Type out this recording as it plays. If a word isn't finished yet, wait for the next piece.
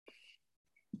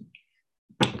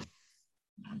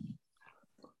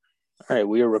All right,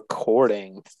 we are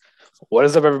recording. What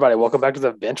is up, everybody? Welcome back to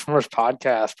the Benchwarmer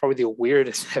podcast. Probably the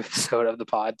weirdest episode of the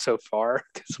pod so far.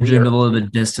 We're doing a little bit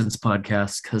of distance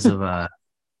podcast because of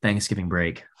Thanksgiving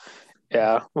break.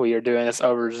 We are doing this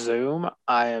over Zoom.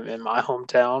 I am in my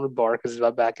hometown. Bark is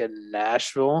about back in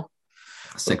Nashville.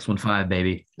 615,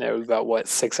 baby. Yeah, we're about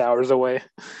 6 hours away.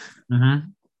 Mm-hmm.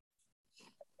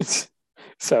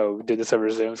 So do this over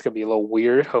Zoom. It's gonna be a little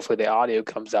weird. Hopefully the audio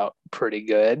comes out pretty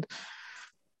good.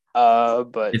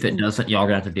 But if it doesn't, y'all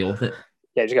gonna have to deal with it.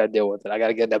 Yeah, you just gotta deal with it. I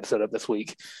gotta get an episode up this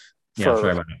week.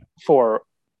 Sorry about that. For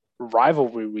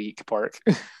Rivalry Week, Park.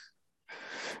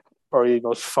 Or the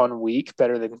most fun week,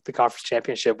 better than the conference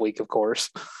championship week, of course.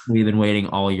 We've been waiting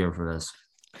all year for this.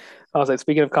 I was like,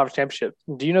 speaking of conference championship,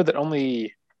 do you know that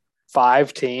only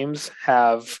 5 teams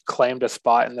have claimed a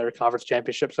spot in their conference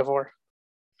championship so far?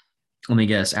 Let me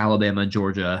guess: Alabama,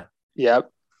 Georgia. Yep.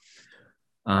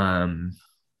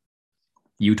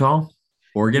 Utah,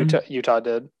 Oregon. Utah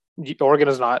did. Oregon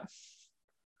is not.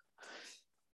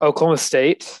 Oklahoma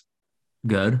State.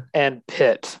 Good. And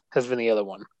Pitt has been the other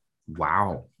one.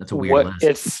 Wow, that's a weird list.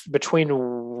 It's between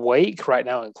Wake right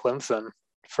now and Clemson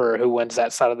for who wins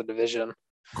that side of the division.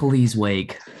 Please,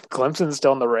 Wake. Clemson's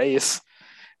still in the race.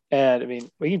 And, I mean,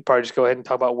 we can probably just go ahead and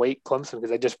talk about Wake Clemson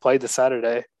because they just played this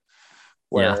Saturday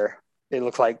where it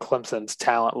looks like Clemson's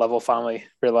talent level finally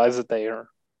realized that they are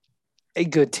a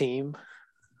good team.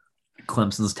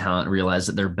 Clemson's talent realized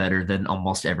that they're better than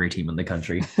almost every team in the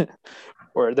country.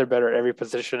 Or they're better at every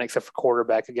position except for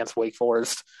quarterback against Wake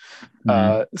Forest.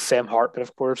 Sam Hartman,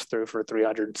 of course, threw for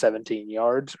 317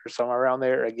 yards or somewhere around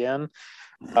there again.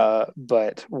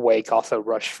 But Wake also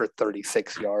rushed for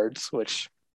 36 yards, which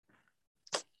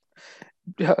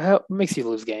makes you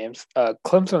lose games.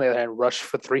 Clemson, on the other hand, rushed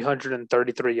for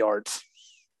 333 yards.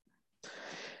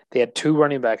 They had 2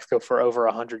 running backs go for over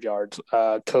 100 yards.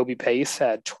 Kobe Pace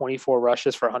had 24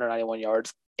 rushes for 191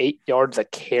 yards, 8 yards a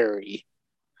carry.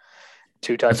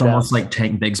 2 touchdowns. It's almost like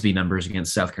Tank Bigsby numbers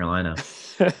against South Carolina.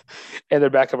 And their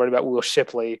backup running back, Will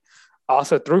Shipley,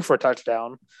 also threw for a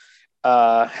touchdown,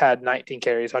 had 19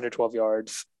 carries, 112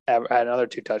 yards, had another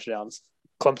 2 touchdowns.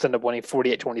 Clemson ended up winning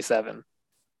 48-27.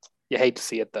 You hate to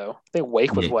see it, though. I think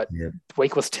Wake was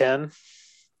Wake was 10.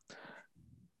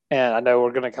 And I know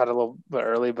we're going to cut a little bit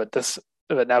early, but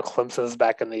now Clemson's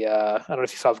back in the I don't know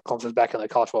if you saw Clemson's back in the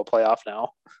college football playoff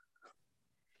now.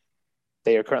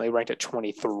 They are currently ranked at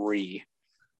 23.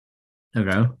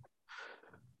 Okay.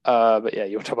 But yeah,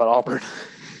 you want to talk about Auburn?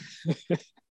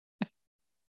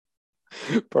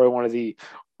 Probably one of the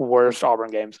worst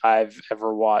Auburn games I've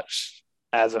ever watched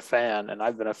as a fan, and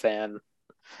I've been a fan.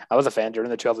 I was a fan during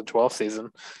the 2012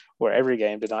 season, where every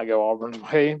game did not go Auburn's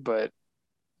way, but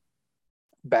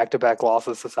back-to-back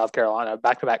losses to South Carolina,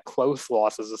 back-to-back close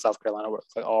losses to South Carolina, where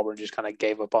it's like Auburn just kind of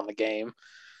gave up on the game.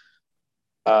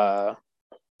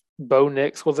 Bo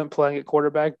Nix wasn't playing at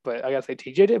quarterback, but I gotta say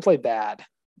TJ didn't play bad.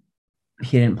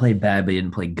 He didn't play bad, but he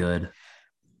didn't play good.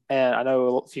 And I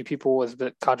know a few people was a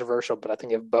bit controversial, but I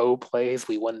think if Bo plays,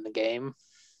 we win the game.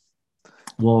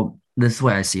 Well, this is the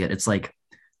way I see it. It's like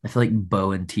I feel like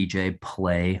Bo and TJ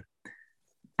play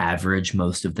average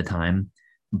most of the time,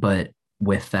 but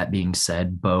with that being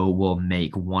said, Bo will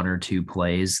make 1 or 2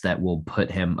 plays that will put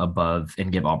him above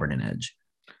and give Auburn an edge.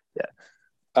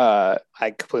 Yeah. I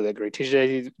completely agree.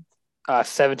 TJ,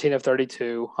 17 of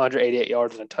 32, 188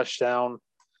 yards and a touchdown.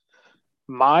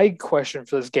 My question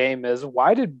for this game is,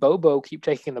 why did Bobo keep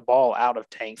taking the ball out of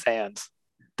Tank's hands?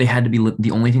 They had to be the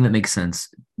only thing that makes sense.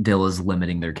 Dill is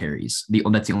limiting their carries.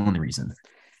 That's the only reason.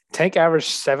 Tank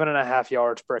averaged 7.5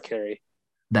 yards per carry.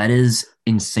 That is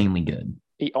insanely good.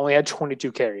 He only had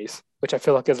 22 carries, which I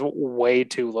feel like is way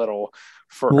too little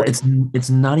for. Well, it's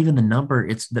not even the number.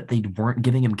 It's that they weren't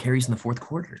giving him carries in the fourth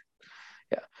quarter.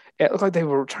 Yeah, it looked like they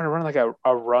were trying to run like a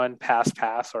run pass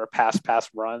or a pass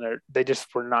run. Or they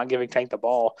just were not giving Tank the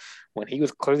ball when he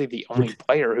was clearly the only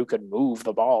player who could move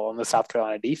the ball on the South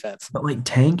Carolina defense. But like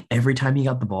Tank, every time he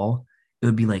got the ball, it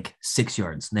would be like 6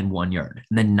 yards, and then 1 yard,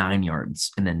 and then 9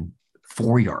 yards, and then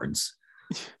 4 yards.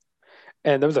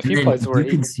 And there was a few plays where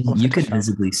you could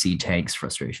visibly see Tank's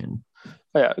frustration.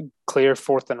 Yeah, clear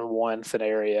 4th and 1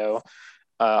 scenario.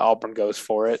 Auburn goes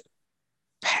for it,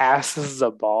 passes the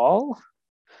ball.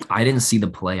 I didn't see the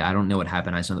play. I don't know what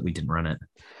happened. I just know that we didn't run it.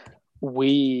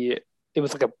 It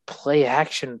was like a play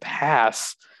action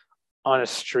pass on a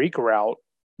streak route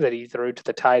that he threw to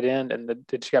the tight end, and it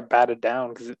just got batted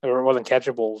down or it wasn't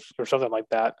catchable or something like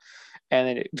that. And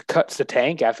then it cuts to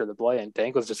Tank after the play, and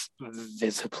Tank was just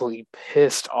visibly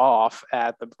pissed off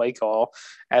at the play call,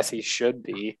 as he should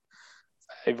be.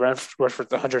 He rushed for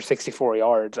 164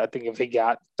 yards. I think if he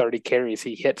got 30 carries,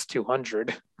 he hits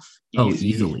 200. Oh,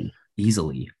 easily.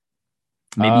 easily.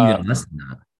 Maybe Uh, even less than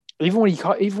that. even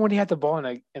when he had the ball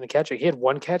in the catcher, he had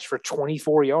one catch for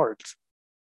 24 yards.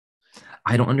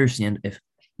 I don't understand if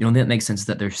you don't think that makes sense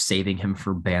that they're saving him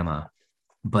for Bama.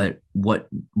 But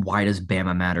why does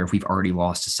Bama matter if we've already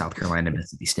lost to South Carolina and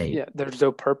Mississippi State? Yeah, there's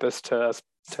no purpose to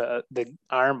the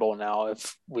Iron Bowl now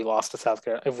if we lost to South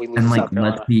Carolina. If we lose And to like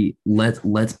South Carolina,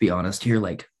 let's be honest here.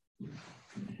 Like,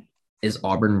 is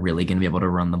Auburn really going to be able to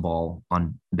run the ball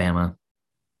on Bama?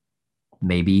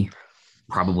 Maybe,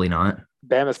 probably not.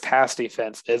 Bama's pass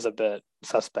defense is a bit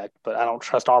suspect, but I don't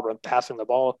trust Auburn passing the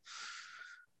ball.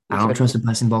 I don't trust the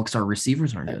passing ball because our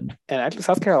receivers aren't good. And actually,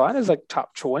 South Carolina is like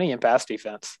top 20 in pass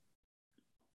defense.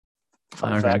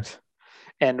 Fun fact.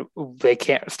 And they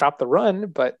can't stop the run,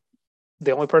 but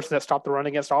the only person that stopped the run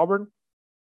against Auburn,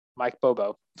 Mike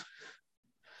Bobo.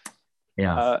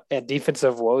 Yeah. And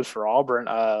defensive woes for Auburn,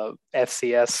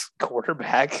 FCS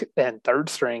quarterback and third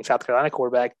string South Carolina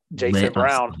quarterback, Jason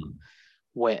Brown,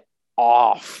 went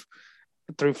off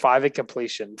through 5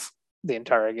 incompletions the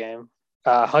entire game.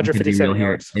 157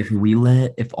 yards.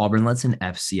 If Auburn lets an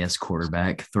FCS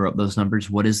quarterback throw up those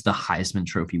numbers, what is the Heisman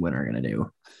Trophy winner going to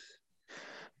do?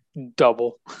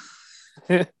 Double.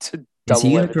 Is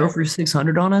he going to throw for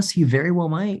 600 on us? He very well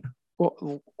might.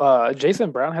 Well,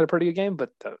 Jason Brown had a pretty good game, but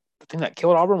the thing that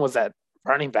killed Auburn was that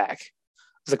running back,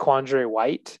 Zaquandre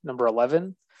White, number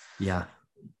 11. Yeah.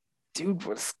 Dude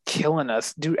was killing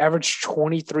us. Dude averaged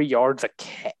 23 yards a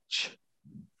catch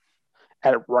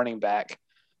at running back.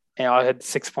 And I had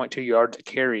 6.2 yards a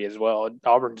carry as well.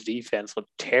 Auburn's defense looked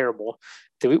terrible.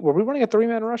 Were we running a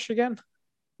 3-man rush again?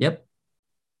 Yep.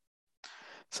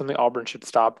 Something Auburn should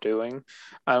stop doing.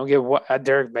 I don't get what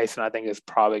Derek Mason, I think, is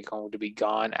probably going to be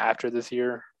gone after this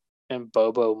year. And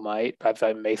Bobo might. I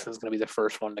thought Mason's going to be the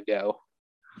first one to go.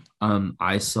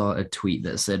 I saw a tweet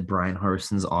that said Brian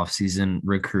Harsin's offseason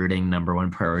recruiting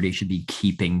 #1 priority should be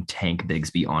keeping Tank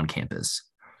Bigsby on campus.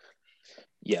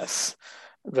 Yes.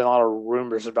 There's been a lot of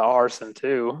rumors about Harsin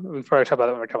too. We probably talk about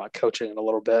that when we're talking about coaching in a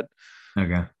little bit.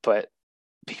 Okay. But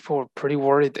people are pretty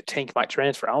worried that Tank might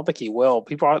transfer. I don't think he will.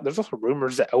 There's also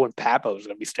rumors that Owen Pappo is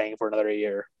going to be staying for another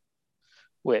year,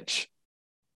 which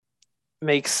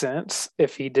makes sense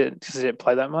if he didn't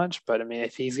play that much. But I mean,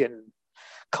 if he's getting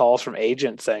calls from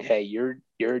agents saying, "Hey,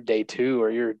 you're day 2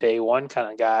 or you're day 1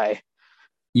 kind of guy,"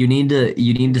 you need to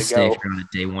stay if you're on a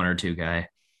day 1 or 2 guy.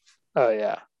 Oh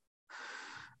yeah.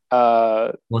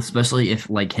 Well, especially if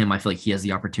like him, I feel like he has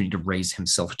the opportunity to raise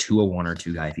himself to a 1 or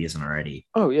 2 guy if he isn't already.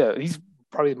 Oh yeah, he's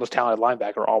probably the most talented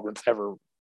linebacker Auburn's ever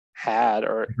had,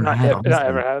 or not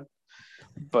ever had.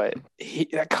 But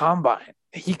that combine,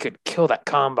 he could kill that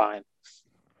combine.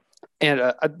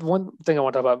 And one thing I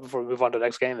want to talk about before we move on to the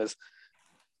next game is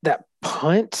that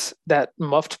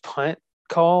muffed punt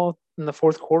call in the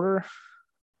 4th quarter.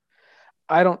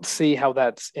 I don't see how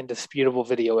that's indisputable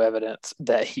video evidence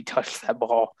that he touched that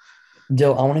ball.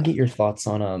 Dill, I want to get your thoughts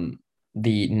on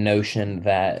the notion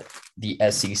that the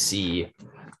SEC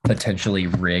potentially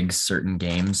rigs certain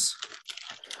games.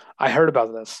 I heard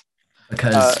about this.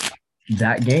 Because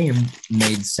that game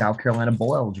made South Carolina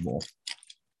bowl eligible.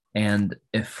 And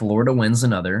if Florida wins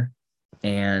another,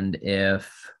 and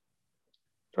if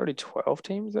 12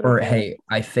 teams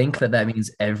I think that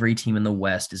means every team in the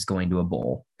West is going to a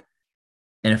bowl.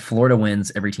 And if Florida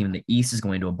wins, every team in the East is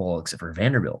going to a bowl except for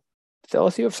Vanderbilt. Does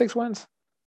LSU have 6 wins?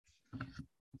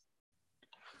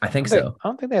 I think so. I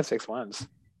don't think they have 6 wins.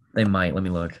 They might. Let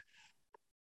me look.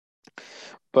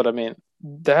 But I mean,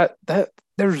 that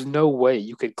there's no way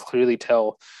you could clearly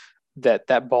tell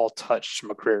that ball touched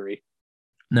McCreary.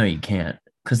 No, you can't,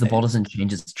 because the ball doesn't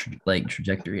change its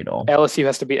trajectory at all. LSU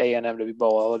has to beat A&M to be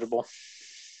bowl eligible.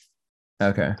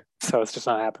 Okay. So it's just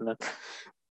not happening.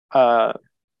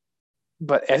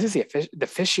 But SEC the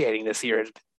officiating this year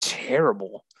is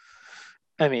terrible.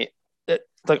 I mean, the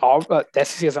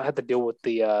SEC hasn't had to deal with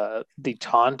the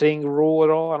taunting rule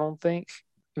at all. I don't think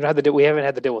we haven't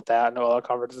had to deal with that. No other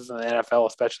conferences in the NFL,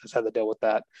 especially, has had to deal with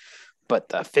that. But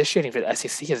the officiating for the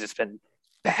SEC has just been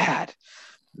bad.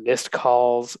 Missed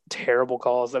calls, terrible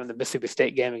calls. I mean, the Mississippi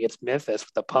State game against Memphis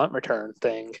with the punt return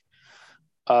thing.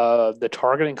 The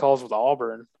targeting calls with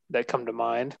Auburn that come to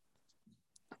mind.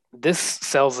 This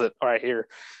sells it right here,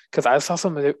 because I saw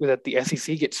something that the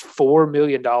SEC gets $4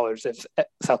 million if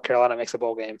South Carolina makes a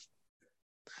bowl game.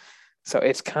 So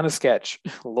it's kind of sketch,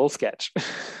 a little sketch.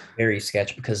 Very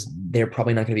sketch, because they're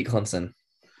probably not going to beat Clemson.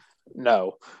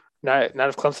 No, not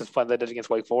if Clemson's playing they did against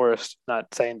Wake Forest.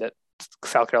 Not saying that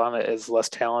South Carolina is less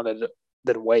talented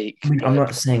than Wake. I mean, I'm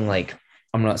not saying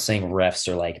refs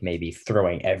are maybe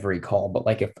throwing every call, but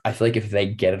I feel like if they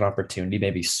get an opportunity,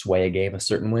 maybe sway a game a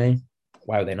certain way,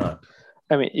 why would they not?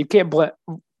 I mean, you can't blame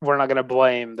we're not going to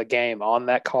blame the game on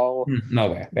that call.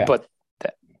 No way. Yeah. But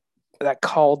that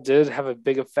call did have a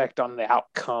big effect on the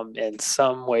outcome in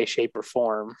some way, shape, or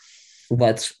form.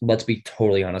 Let's be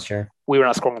totally honest here. We were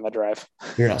not scoring on that drive.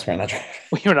 You're not scoring that drive.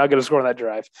 We were not going to score on that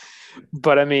drive.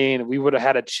 But, I mean, we would have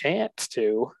had a chance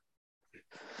to,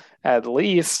 at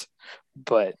least.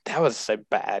 But that was a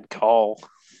bad call.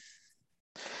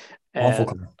 Awful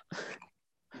call.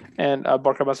 And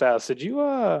Barker must ask, did you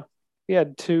we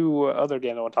had two other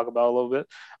games I want to talk about a little bit.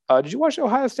 Did you watch the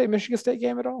Ohio State Michigan State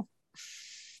game at all?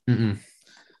 Mm-mm.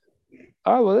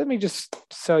 Oh, well, let me just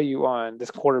sell you on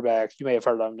this quarterback. You may have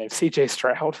heard of him named CJ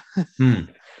Stroud.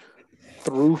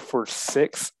 Threw for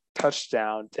 6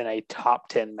 touchdowns in a top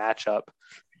 10 matchup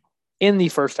in the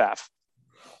first half.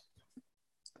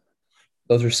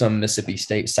 Those are some Mississippi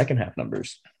State second half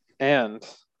numbers. And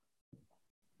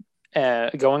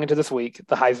going into this week,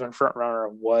 the Heisman frontrunner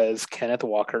was Kenneth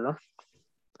Walker.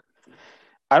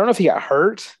 I don't know if he got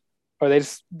hurt or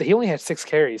he only had 6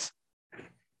 carries.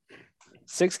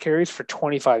 6 carries for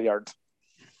 25 yards.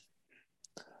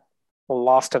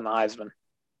 Lost in the Heisman.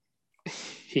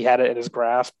 He had it in his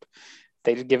grasp.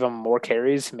 They did give him more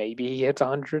carries. Maybe he hits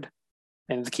 100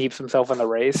 and keeps himself in the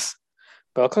race.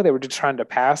 But it looked like they were just trying to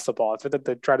pass the ball. I think that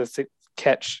they tried to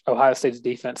catch Ohio State's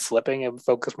defense slipping and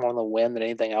focus more on the win than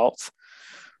anything else.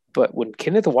 But when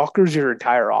Kenneth Walker's your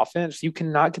entire offense, you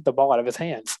cannot get the ball out of his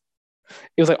hands.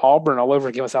 It was like Auburn all over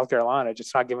against South Carolina,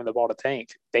 just not giving the ball to Tank.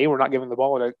 They were not giving the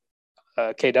ball to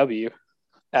KW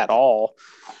at all.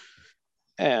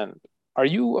 And are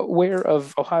you aware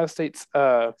of Ohio State's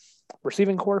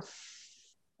receiving core?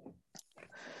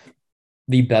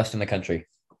 The best in the country.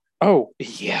 Oh,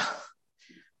 yeah.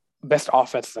 Best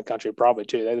offense in the country, probably,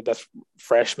 too. They're the best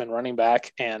freshman running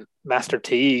back. And Master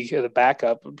Teague, the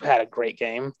backup, had a great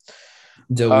game.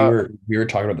 So we were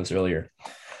talking about this earlier.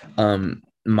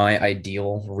 My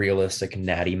ideal, realistic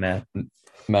natty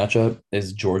matchup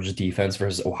is Georgia's defense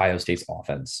versus Ohio State's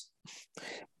offense.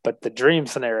 But the dream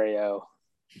scenario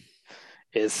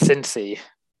is Cincy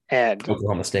and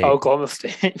Oklahoma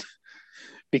State.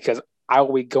 Because I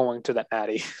will be going to that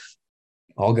natty.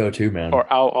 I'll go too, man. Or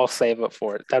I'll save up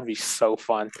for it. That'd be so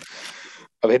fun.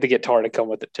 I'll hit the guitar to come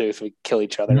with it too, so we kill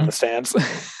each other in the stands.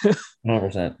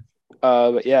 100%.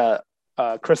 But yeah,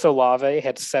 Chris Olave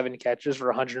had 7 catches for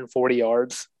 140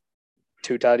 yards,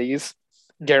 2 tutties.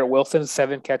 Garrett Wilson,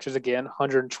 7 catches again,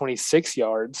 126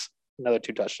 yards, another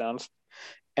 2 touchdowns.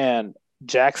 And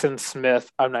Jackson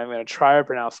Smith, I'm not even going to try to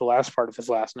pronounce the last part of his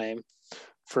last name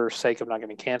for sake of not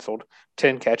getting canceled,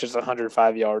 10 catches,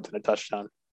 105 yards, and a touchdown.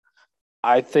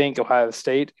 I think Ohio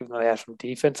State, even though they have some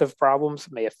defensive problems,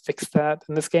 may have fixed that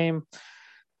in this game.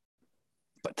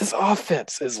 But this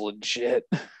offense is legit.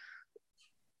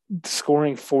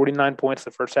 Scoring 49 points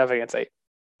in the first half against a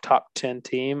top 10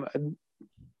 team,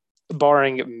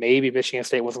 barring maybe Michigan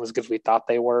State wasn't as good as we thought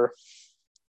they were.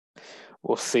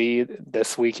 We'll see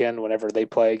this weekend whenever they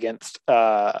play against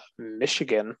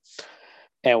Michigan.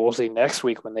 And we'll see next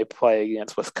week when they play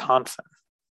against Wisconsin.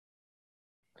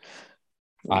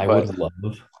 I would love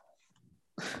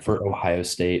for Ohio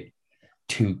State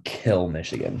to kill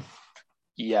Michigan.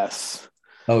 Yes.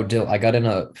 Oh, Dill, I got in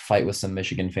a fight with some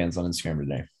Michigan fans on Instagram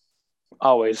today.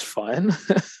 Always fun.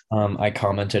 I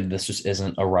commented this just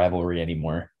isn't a rivalry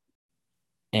anymore.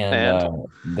 And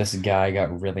this guy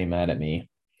got really mad at me.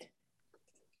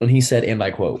 And he said, and I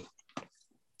quote,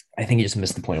 I think he just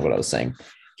missed the point of what I was saying.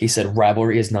 He said,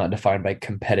 rivalry is not defined by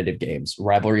competitive games.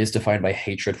 Rivalry is defined by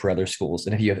hatred for other schools.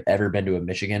 And if you have ever been to a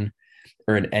Michigan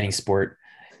or in any sport,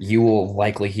 you will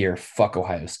likely hear fuck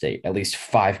Ohio State at least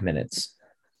 5 minutes.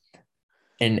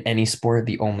 In any sport,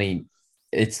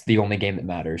 it's the only game that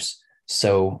matters.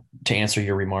 So to answer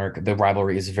your remark, the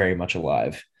rivalry is very much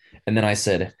alive. And then I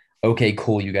said, okay,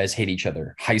 cool. You guys hate each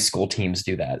other. High school teams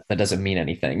do that. That doesn't mean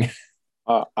anything.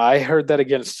 I heard that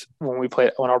when I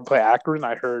would play Akron,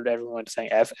 I heard everyone saying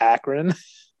F Akron.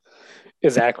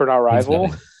 Is Akron our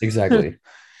rival? Exactly.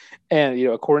 And,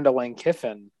 according to Lane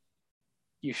Kiffin,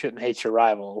 you shouldn't hate your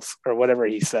rivals or whatever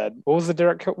he said. What was the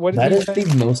direct? What did that he is say?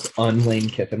 The most un-Lane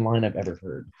Kiffin line I've ever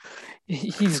heard.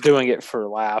 He's doing it for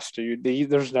laughs, dude.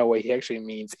 There's no way he actually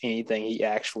means anything he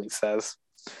actually says.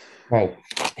 Oh,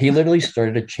 he literally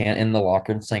started a chant in the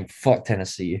locker room saying, fuck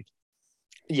Tennessee.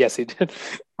 Yes, he did.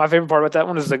 My favorite part about that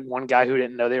one is the one guy who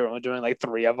didn't know they were only doing like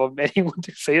 3 of them, and he went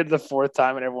to say it the 4th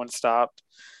time, and everyone stopped.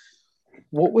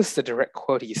 What was the direct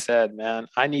quote he said, man?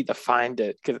 I need to find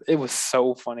it because it was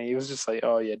so funny. He was just like,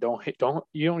 "Oh yeah, you don't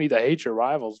need to hate your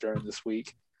rivals during this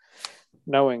week,"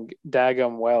 knowing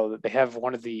daggum well that they have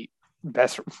one of the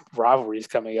best rivalries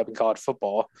coming up in college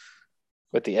football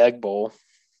with the Egg Bowl.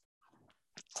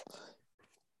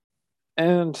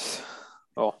 And,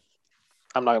 well,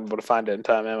 I'm not able to find it in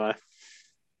time, am I?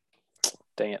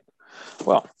 Dang it.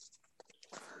 Well,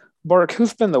 Bark,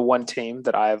 who's been the one team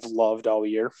that I've loved all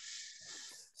year?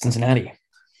 Cincinnati.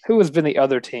 Who has been the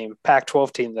other team,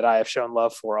 Pac-12 team, that I have shown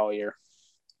love for all year?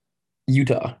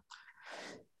 Utah.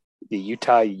 The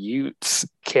Utah Utes.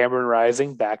 Cameron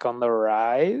Rising back on the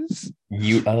rise.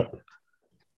 Utah.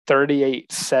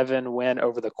 38-7 win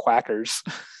over the Quackers.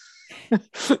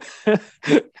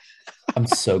 I'm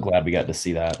so glad we got to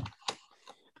see that.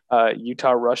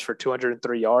 Utah rushed for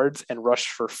 203 yards and rushed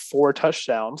for 4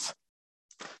 touchdowns.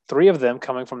 3 of them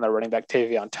coming from their running back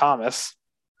Tavion Thomas.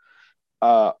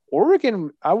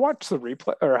 Oregon, I watched the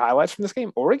replay or highlights from this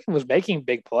game. Oregon was making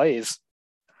big plays,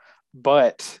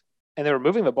 and they were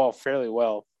moving the ball fairly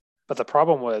well. But the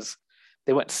problem was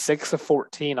they went 6 of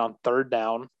 14 on third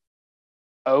down,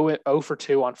 0 for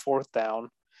 2 on fourth down,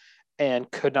 and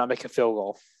could not make a field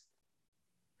goal.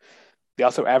 They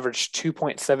also averaged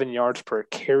 2.7 yards per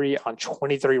carry on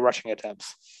 23 rushing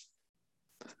attempts.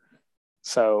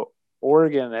 So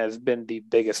Oregon has been the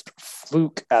biggest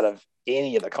fluke out of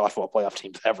any of the college football playoff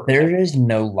teams ever. There is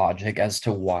no logic as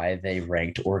to why they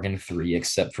ranked Oregon 3,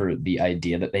 except for the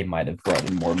idea that they might have brought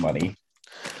in more money.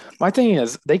 My thing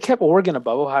is, they kept Oregon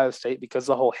above Ohio State because of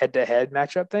the whole head-to-head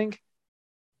matchup thing.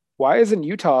 Why isn't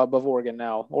Utah above Oregon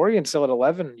now? Oregon's still at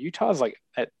 11. Utah's like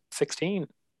at 16.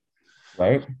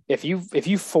 Right. If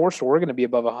you forced Oregon to be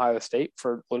above Ohio State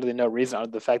for literally no reason other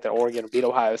than the fact that Oregon beat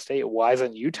Ohio State, why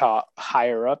isn't Utah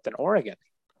higher up than Oregon?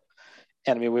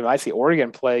 And I mean, we might see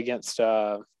Oregon play against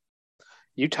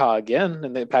Utah again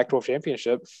in the Pac-12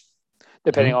 championship,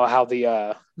 depending on how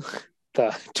the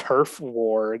turf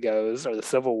war goes, or the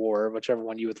Civil War, whichever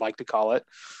one you would like to call it.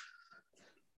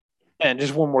 And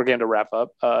just one more game to wrap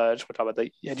up. Just want to talk about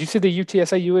did you see the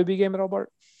UTSA UAB game at all,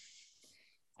 Bart?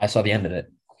 I saw the end of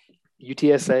it.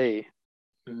 UTSA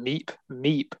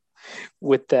meep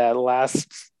with that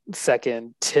last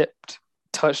second tipped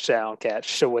touchdown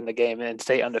catch to win the game and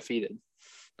stay undefeated.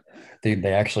 Dude,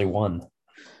 they actually won.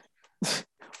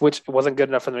 Which wasn't good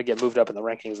enough for them to get moved up in the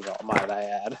rankings at all, might I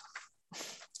add.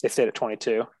 They stayed at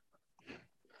 22.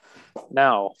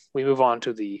 Now we move on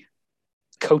to the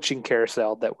coaching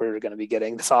carousel that we're going to be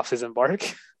getting this offseason, Bark.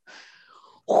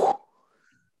 Our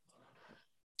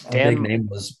big name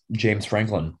was James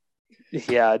Franklin.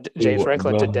 Yeah, James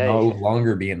Franklin will today. No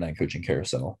longer be in that coaching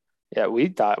carousel. Yeah, we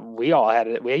thought we all had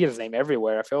it. We had his name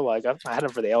everywhere. I feel like I had him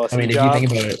for the LSU job. I mean, if you think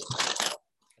about it,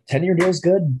 10-year deal is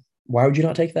good. Why would you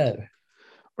not take that?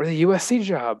 Or the USC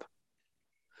job.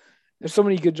 There's so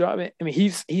many good jobs. I mean,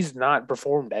 he's not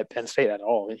performed at Penn State at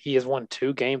all. He has won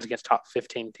 2 games against top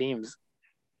 15 teams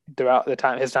throughout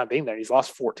his time being there. He's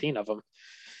lost 14 of them.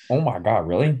 Oh my God,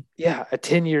 really? Yeah, a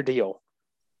 10-year deal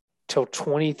till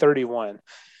 2031.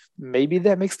 Maybe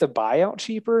that makes the buyout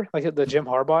cheaper, like the Jim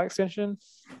Harbaugh extension.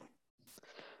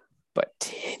 But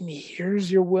 10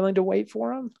 years you're willing to wait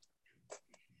for him?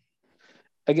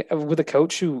 Again, with a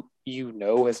coach who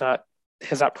has not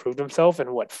proved himself in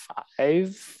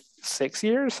 5-6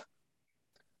 years?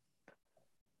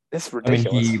 It's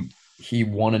ridiculous. I mean, he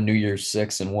won a New Year's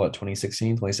 6 in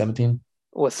 2016, 2017?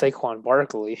 With Saquon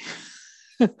Barkley.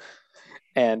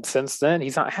 And since then,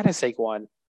 he's not had a Saquon.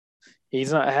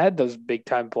 He's not had those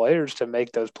big-time players to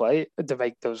make those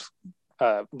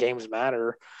games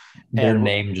matter. Their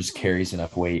name just carries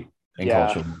enough weight in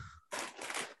culture. A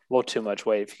little too much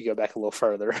weight if you go back a little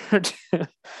further.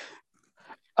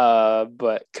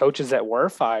 But coaches that were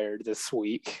fired this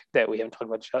week that we haven't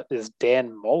talked about is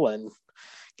Dan Mullen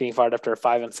getting fired after a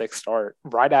 5-6 start,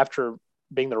 right after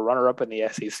being the runner-up in the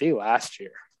SEC last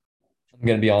year. I'm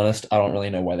going to be honest, I don't really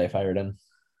know why they fired him.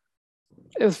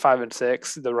 It was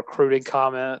 5-6. The recruiting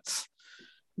comments,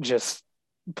 just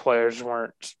players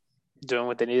weren't doing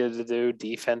what they needed to do.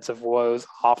 Defensive woes,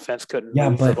 offense couldn't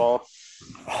move the ball.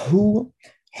 Who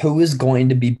is going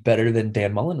to be better than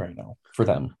Dan Mullen right now for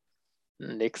them?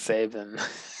 Nick Saban.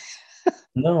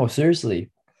 No,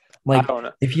 seriously. Like,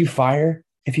 if you fire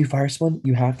someone,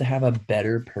 you have to have a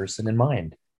better person in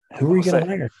mind. Who are you going to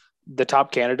hire? The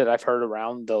top candidate I've heard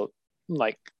around the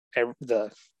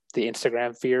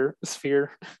Instagram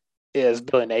sphere is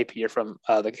Billy Napier from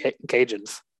the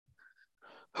Cajuns,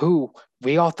 who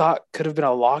we all thought could have been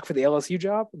a lock for the LSU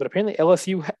job, but apparently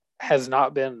LSU has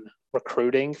not been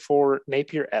recruiting for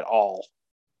Napier at all.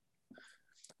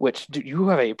 Which, do you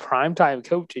have a primetime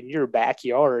coach in your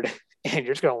backyard and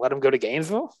you're just going to let him go to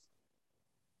Gainesville?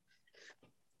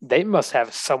 They must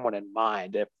have someone in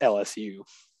mind at LSU.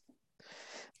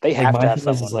 They have to have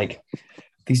someone. Is like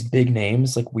these big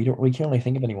names, like we can't really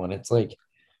think of anyone. It's like,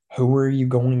 who are you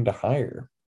going to hire?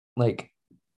 Like,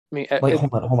 I mean,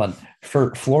 hold on.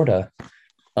 For Florida,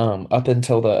 Up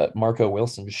until the Marco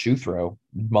Wilson shoe throw,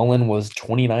 Mullen was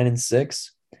 29-6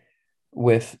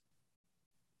 with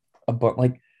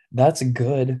like that's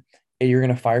good. And you're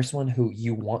gonna fire someone who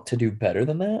you want to do better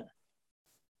than that?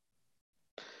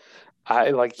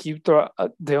 I like you throw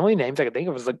the only names I can think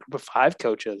of is like group of five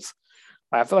coaches.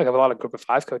 I feel like a lot of group of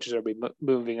five coaches are be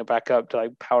moving it back up to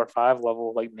like power five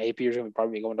level. Like Napier's going to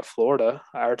probably be going to Florida.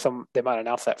 I heard they might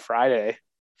announce that Friday.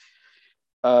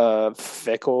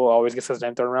 Fickle always gets his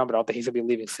name thrown around, but I don't think he's going to be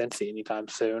leaving Cincy anytime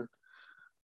soon.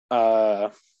 Uh,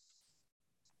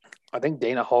 I think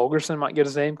Dana Holgerson might get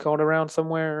his name called around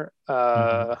somewhere.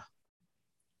 Mhm.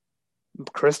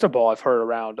 Cristobal, I've heard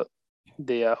around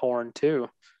the horn too.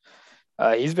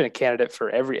 He's been a candidate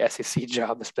for every SEC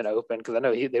job that's been open because I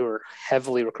know they were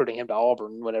heavily recruiting him to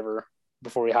Auburn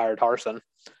before he hired Harsin.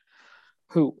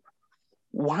 Who?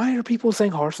 Why are people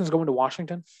saying Harson's going to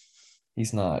Washington?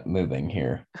 He's not moving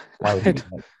here. Why would he do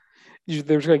that?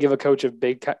 They're just going to give a coach a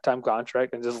big time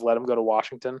contract and just let him go to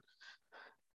Washington.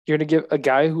 You're going to give a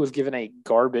guy who was given a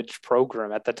garbage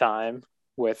program at the time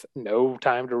with no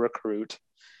time to recruit,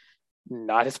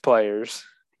 not his players.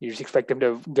 You just expect him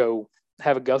to go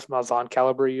have a Gus Malzahn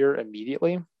caliber year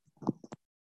immediately.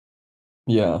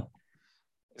 Yeah.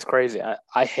 It's crazy.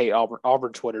 I hate Auburn.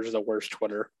 Auburn Twitter is the worst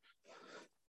Twitter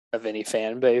of any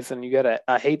fan base, and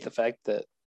I hate the fact that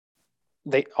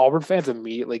Auburn fans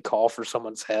immediately call for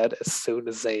someone's head as soon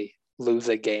as they lose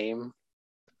a game.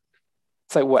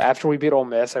 It's like what after we beat Ole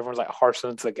Miss, everyone's like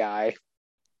Harson's the guy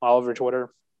all over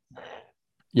Twitter. But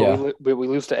Yeah. we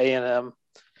lose to A&M,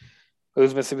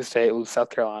 lose Mississippi State, lose South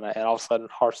Carolina, and all of a sudden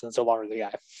Harson's no longer the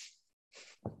guy.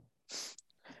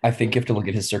 I think you have to look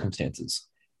at his circumstances.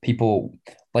 People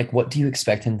like, what do you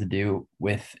expect him to do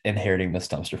with inheriting this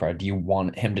dumpster fire? Do you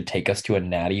want him to take us to a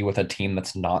natty with a team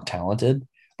that's not talented?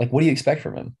 Like, what do you expect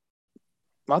from him?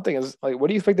 My thing is like, what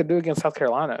do you expect to do against South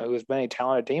Carolina, who has been a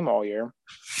talented team all year?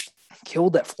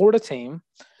 Killed that Florida team,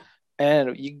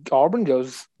 and Auburn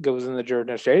goes in the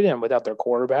Jordan Stadium without their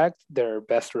quarterback, their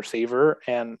best receiver,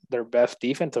 and their best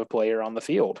defensive player on the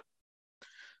field,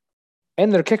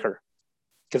 and their kicker,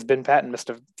 because Ben Patton missed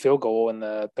a field goal in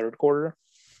the third quarter,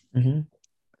 Mm-hmm. and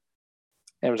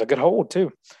it was a good hold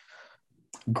too.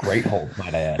 Great hold,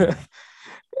 might I add.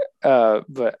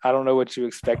 But I don't know what you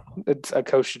expect a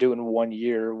coach to do in 1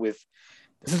 year. This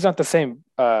is not the same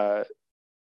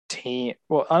team.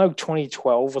 Well, I know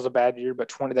 2012 was a bad year, but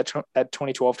that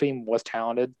 2012 team was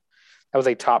talented. That was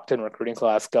a top 10 recruiting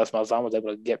class. Gus Malzahn was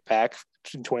able to get back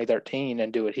in 2013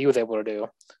 and do what he was able to do.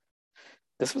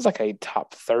 This was like a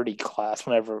top 30 class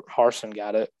whenever Harsin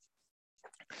got it.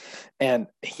 And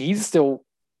he's still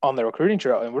on the recruiting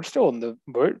trail, and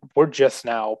we're just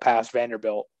now past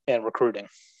Vanderbilt in recruiting.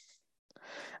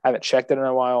 I haven't checked it in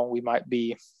a while. We might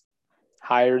be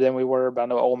higher than we were, but I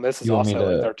know Ole Miss is You want me also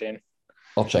like to? 13.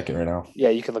 I'll check it right now. Yeah,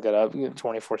 you can look it up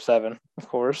 24/7, of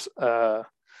course. But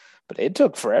it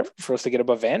took forever for us to get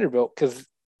above Vanderbilt because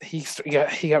he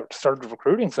got started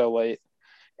recruiting so late,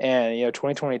 and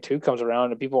 2022 comes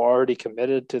around and people are already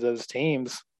committed to those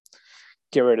teams,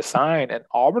 get ready to sign, and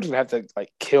Auburn's gonna have to like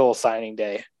kill signing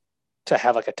day to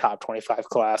have like a top 25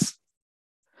 class.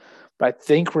 But I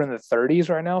think we're in the 30s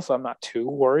right now, so I'm not too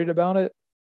worried about it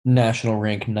National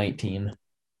rank 19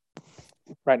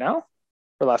 right now.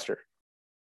 Or last year,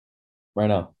 right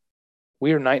now.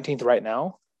 we are 19th right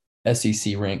now.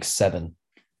 SEC rank 7.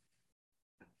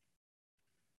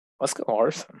 Let's go,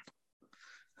 Larson.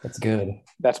 That's good.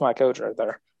 That's my coach right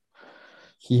there.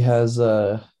 He has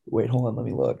wait, hold on, let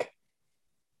me look.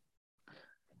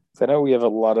 So I know we have a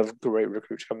lot of great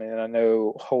recruits coming in. I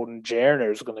know Holden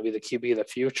Jarner is going to be the QB of the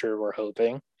future, we're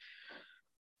hoping.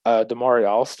 Damari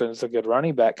Alston is a good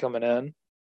running back coming in.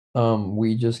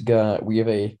 We have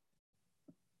a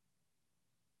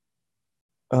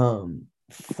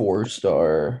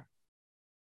 4-star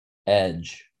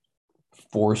edge,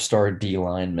 4-star D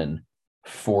lineman,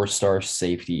 4-star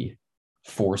safety,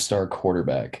 4-star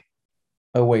quarterback.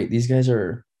 Oh wait, these guys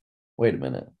are wait a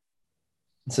minute.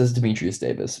 It says Demetrius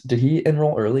Davis. Did he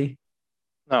enroll early?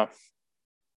 No,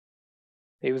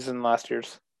 he was in last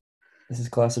year's. This is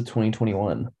class of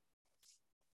 2021.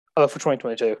 Oh, for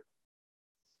 2022.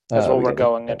 That's what We we're got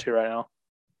going into right now.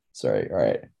 sorry. All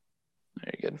right.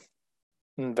 Very good.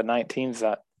 But 19's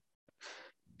not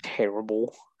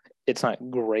terrible. It's not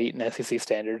great in SEC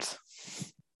standards.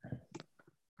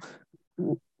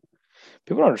 People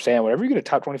don't understand. Whenever you get a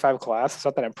top 25 class, it's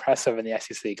not that impressive in the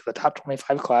SEC because the top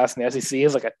 25 class in the SEC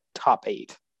is like a top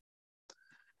 8.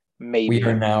 Maybe. We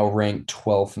are now ranked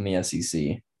 12th in the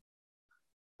SEC.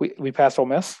 We passed Ole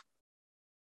Miss?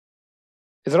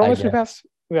 Is it Ole Miss we passed?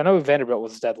 I know Vanderbilt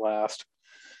was dead last.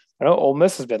 I know Ole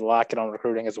Miss has been lacking on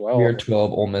recruiting as We are well.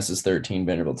 12. Ole Miss is 13.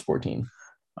 Vanderbilt's 14.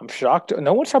 I'm shocked.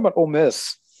 No one's talking about Ole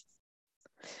Miss.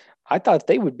 I thought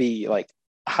they would be like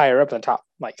higher up in the top,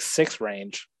 like 6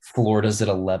 range. Florida's at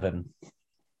 11.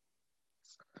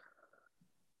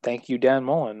 Thank you, Dan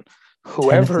Mullen.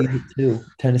 Whoever. Tennessee's at 2.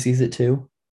 Tennessee's at 2.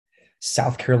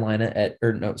 South Carolina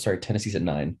Tennessee's at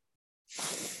 9.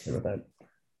 Sorry about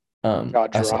that.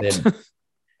 Got dropped.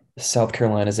 South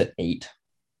Carolina's at 8.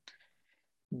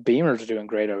 Beamer's doing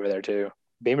great over there too.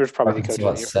 Beamer's probably the coach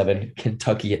Arkansas at 7.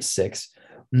 Kentucky at 6.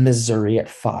 Missouri at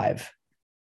 5.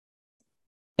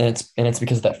 And it's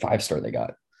because of that 5-star they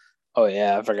got. Oh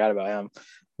yeah, I forgot about him. I'm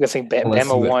guessing LSU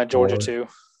Bama at won, Georgia 4. 2.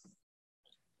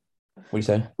 What do you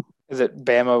say? Is it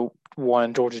Bama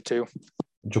 1, Georgia 2?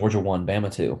 Georgia 1,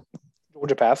 Bama 2.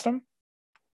 Georgia passed them?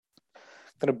 I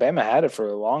thought Bama had it for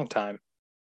a long time.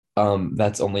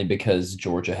 That's only because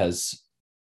Georgia has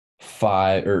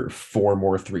 5 or 4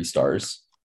 more 3-stars.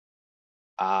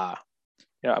 I'm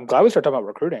glad we started talking about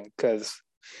recruiting because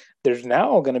there's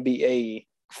now going to be a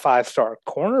 5-star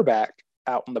cornerback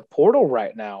out in the portal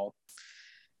right now.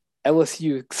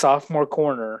 LSU sophomore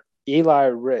corner Eli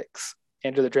Ricks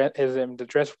into the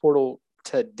transfer portal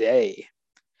today.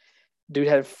 Dude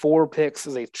had 4 picks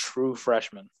as a true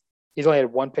freshman. He's only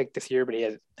had 1 pick this year, but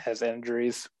he has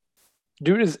injuries.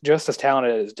 Dude is just as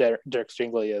talented as Derek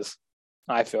Stingley is.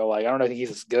 I feel like I don't know if he's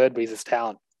as good, but he's as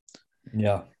talented.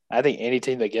 Yeah, I think any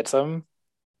team that gets him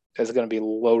is going to be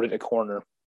loaded at corner.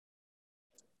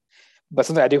 But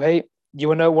something I do hate, you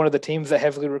want to know one of the teams that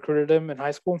heavily recruited him in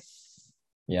high school?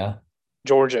 Yeah.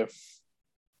 Georgia.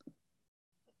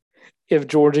 If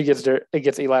Georgia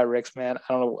gets Eli Ricks, man,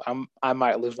 I don't know. I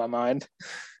might lose my mind.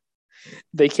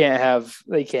 They can't have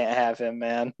him,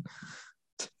 man.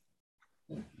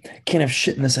 Can't have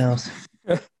shit in this house.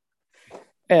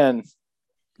 And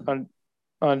on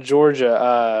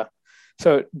Georgia,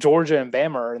 so Georgia and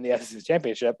Bama are in the SEC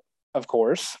championship, of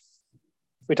course.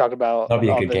 We talked about That'll be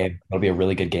a good game. That'll be a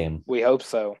really good game. We hope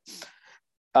so.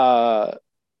 Who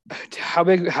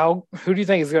do you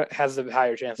think has the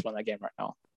higher chance to win that game right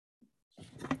now?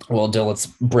 Well, Dill, let's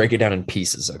break it down in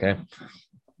pieces, okay?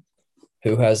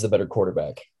 Who has the better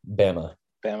quarterback? Bama.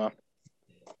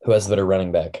 Who has the better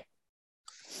running back?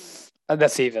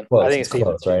 That's even. Well, I think it's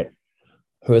close, right?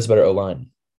 Who has the better O-line?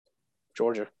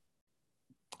 Georgia.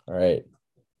 All right.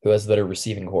 Who has the better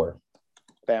receiving core?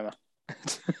 Bama.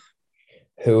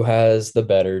 Who has the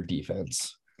better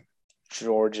defense?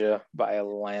 Georgia by a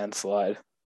landslide.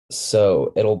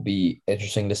 So it'll be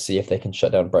interesting to see if they can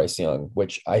shut down Bryce Young,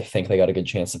 which I think they got a good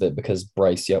chance of it because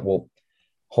Bryce Young, well,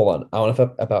 hold on. I don't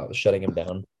know about shutting him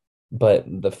down, but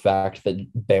the fact that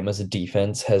Bama's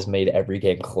defense has made every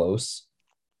game close,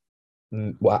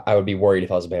 I would be worried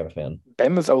if I was a Bama fan.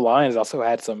 Bama's O-line has also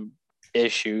had some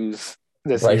issues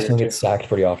this Bryce year. Young gets sacked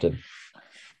pretty often.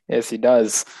 Yes, he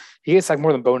does. He gets sacked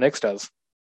more than Bo Nix does,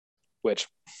 which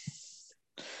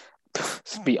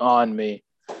is beyond me.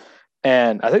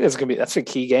 And I think that's a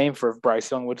key game for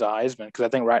Bryce Young wins the Heisman because I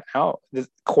think right now the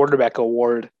quarterback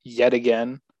award yet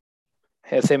again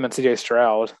has him and CJ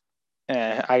Stroud.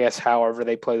 And I guess however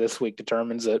they play this week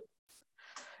determines it.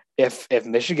 If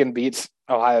Michigan beats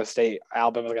Ohio State,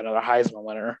 Alabama's got another Heisman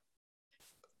winner.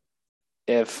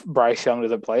 If Bryce Young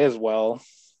doesn't play as well,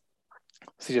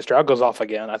 CJ Stroud goes off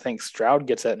again. I think Stroud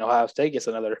gets it and Ohio State gets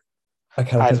another I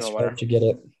kind of think Heisman winner. Stroud should get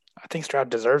it. I think Stroud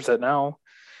deserves it now.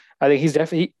 I think he's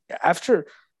definitely after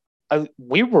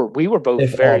we were both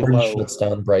If very Auburn low. shuts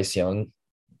down Bryce Young,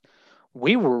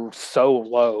 We were so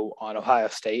low on Ohio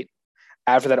State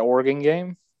after that Oregon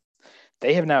game.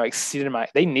 They have now exceeded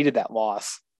they needed that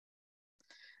loss.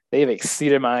 They have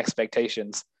exceeded my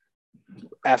expectations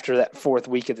after that 4th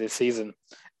week of the season.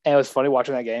 And it was funny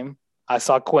watching that game. I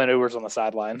saw Quinn Ewers on the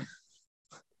sideline.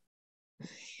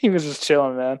 He was just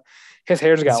chilling, man. His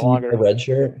hair's got longer. A red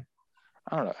shirt?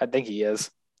 I don't know. I think he is.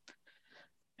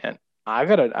 And I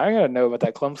gotta know about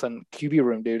that Clemson QB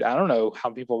room, dude. I don't know how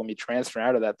people are gonna be transferring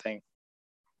out of that thing.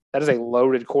 That is a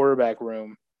loaded quarterback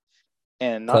room,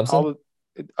 and not Clemson? all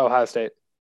the Ohio State.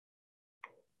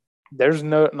 There's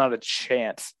not a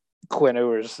chance Quinn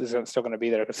Ewers is still going to be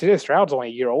there. CJ Stroud's only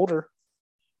a year older.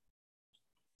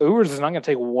 Ewers is not going to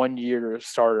take 1 year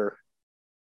starter.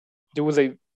 It was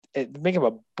make him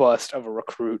a bust of a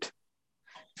recruit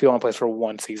if he only plays for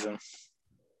 1 season.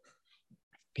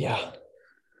 Yeah.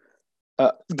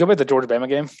 Go back to the Georgia Bama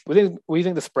game. What do you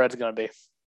think the spread's going to be?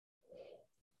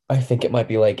 I think it might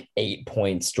be like 8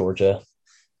 points, Georgia.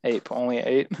 Only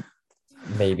 8?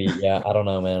 Maybe. Yeah. I don't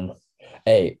know, man.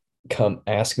 Hey, come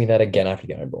ask me that again after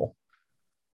the Iron Bowl.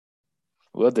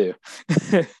 Will do.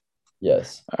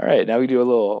 Yes. All right. Now we do a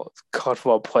little college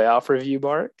football playoff review,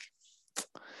 Mark.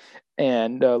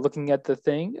 And looking at the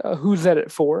thing, who's that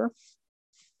at 4?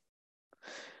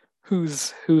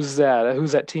 Who's that?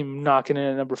 Who's that team knocking in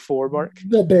at number 4, Mark?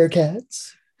 The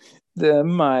Bearcats.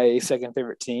 My second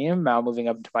favorite team. Now moving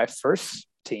up to my first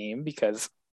team because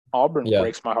Auburn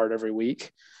breaks my heart every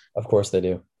week. Of course they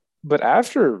do. But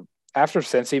after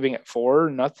Cincy being at 4,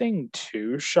 nothing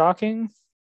too shocking.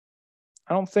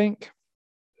 I don't think.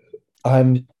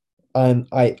 I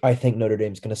think Notre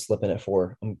Dame's gonna slip in at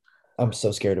 4. I'm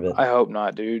so scared of it. I hope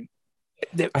not, dude.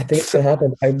 I think it's gonna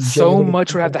happen. So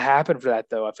much would have to happen for that,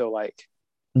 though. I feel like.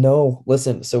 No,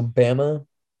 listen. So Bama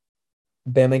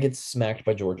gets smacked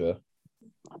by Georgia.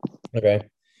 Okay.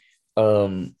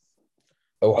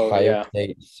 Ohio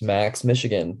State smacks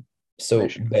Michigan. So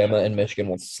Bama and Michigan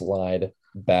will slide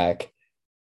back.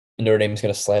 Notre Dame's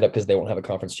going to slide up because they won't have a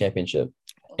conference championship.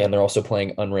 And they're also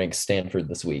playing unranked Stanford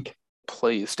this week.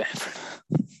 Please, Stanford.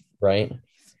 Right?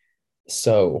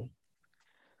 So.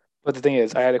 But the thing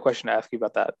is, I had a question to ask you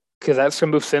about that. Because that's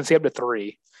going to move Cincy up to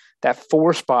 3. That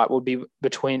 4 spot will be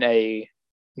between a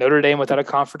Notre Dame without a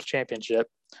conference championship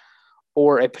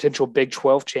or a potential Big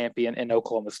 12 champion in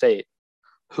Oklahoma State.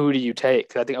 Who do you take?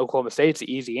 Because I think Oklahoma State's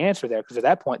the easy answer there. Because at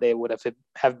that point, they would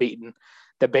have beaten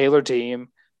the Baylor team,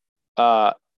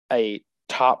 a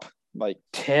top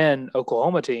 10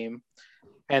 Oklahoma team,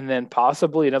 and then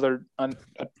possibly another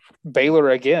Baylor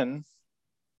again.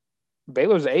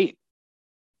 Baylor's 8.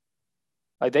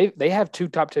 They have 2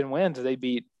 top 10 wins. They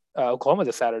beat Oklahoma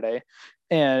this Saturday,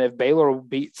 and if Baylor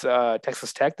beats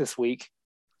Texas Tech this week,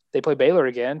 they play Baylor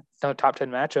again. Another top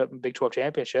 10 matchup in Big 12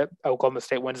 championship. Oklahoma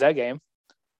State wins that game.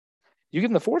 You get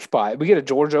in the 4th spot. We get a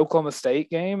Georgia-Oklahoma State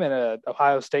game and a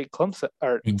Ohio State-Clemson.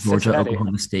 Or a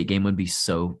Georgia-Oklahoma State game would be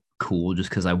so cool just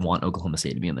because I want Oklahoma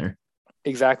State to be in there.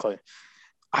 Exactly.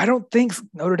 I don't think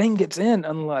Notre Dame gets in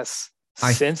unless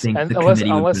I think the committee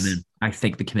would put them in. I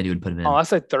think the committee would put them in.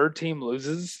 Unless a third team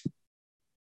loses.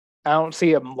 I don't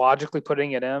see them logically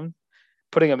putting them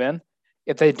in.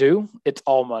 If they do, it's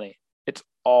all money. It's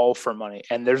all for money.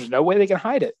 And there's no way they can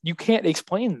hide it. You can't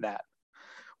explain that.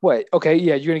 What? Okay,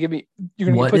 yeah, you're gonna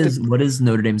what is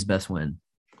Notre Dame's best win?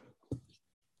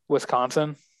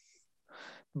 Wisconsin.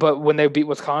 But when they beat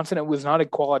Wisconsin, it was not a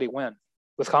quality win.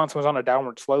 Wisconsin was on a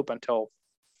downward slope until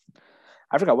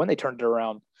I forgot when they turned it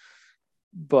around.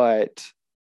 But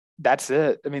that's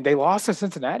it. I mean, they lost to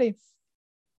Cincinnati.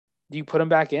 Do you put them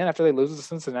back in after they lose to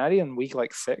Cincinnati in week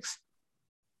 6?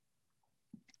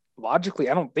 Logically,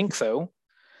 I don't think so.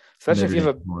 Especially if you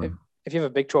have a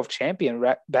Big 12 champion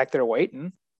back there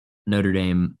waiting. Notre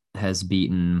Dame has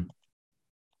beaten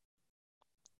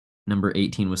number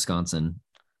 18 Wisconsin.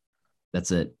 That's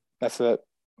it.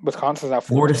 Wisconsin's now 14.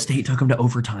 Florida State took them to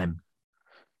overtime.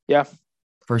 Yeah.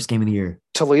 First game of the year.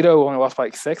 Toledo only lost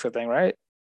by 6, I think, right?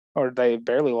 Or they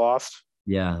barely lost.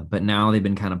 Yeah, but now they've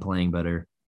been kind of playing better.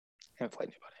 Haven't played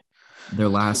anybody. Their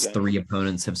last 3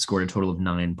 opponents have scored a total of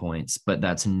 9 points, but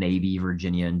that's Navy,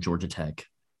 Virginia, and Georgia Tech.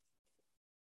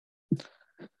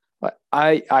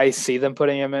 I see them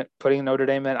putting Notre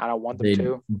Dame in. I don't want them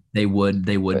to. They would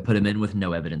put him in with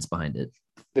no evidence behind it.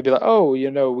 They'd be like, oh,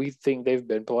 we think they've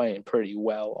been playing pretty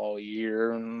well all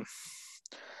year. And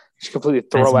just completely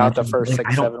throw out the first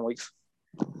 6-7 weeks.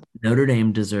 Notre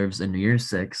Dame deserves a New Year's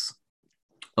 6.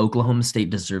 Oklahoma State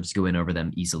deserves to go in over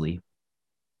them easily.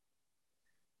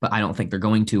 But I don't think they're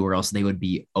going to, or else they would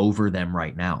be over them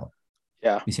right now.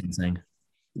 Yeah. You see what I'm saying?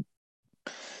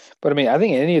 But I mean, I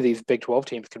think any of these Big 12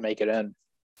 teams can make it in,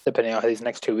 depending on how these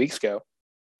next 2 weeks go.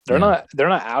 They're not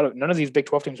out of. None of these Big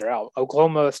 12 teams are out.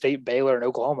 Oklahoma State, Baylor, and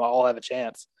Oklahoma all have a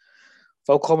chance. If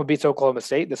Oklahoma beats Oklahoma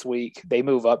State this week, they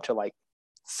move up to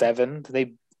 7.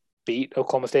 They beat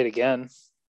Oklahoma State again.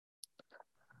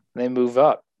 They move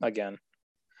up again.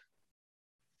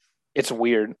 It's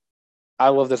weird. I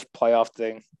love this playoff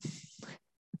thing.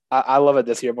 I love it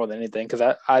this year more than anything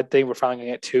because I think we're finally going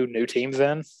to get 2 new teams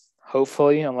in.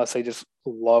 Hopefully, unless they just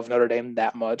love Notre Dame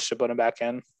that much to put them back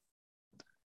in.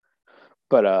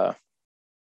 But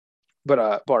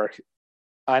Bark,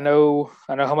 I know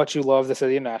how much you love the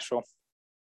city of Nashville.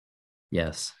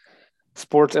 Yes.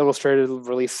 Sports Illustrated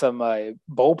released some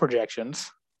bowl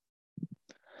projections.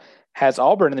 Has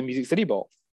Auburn in the Music City Bowl.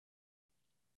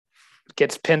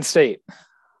 Gets Penn State.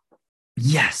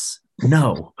 Yes.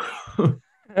 No.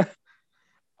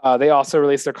 They also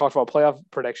released their college football playoff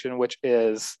prediction, which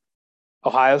is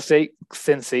Ohio State,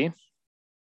 Cincy,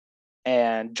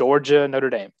 and Georgia, Notre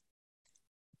Dame.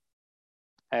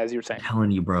 As you were saying. I'm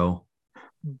telling you, bro.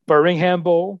 Birmingham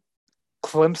Bowl,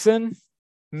 Clemson,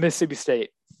 Mississippi State.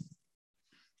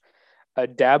 A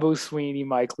Dabo Sweeney,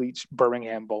 Mike Leach,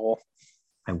 Birmingham Bowl.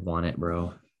 I want it,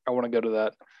 bro. I want to go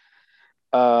to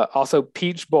that. Also,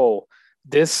 Peach Bowl.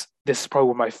 This This is probably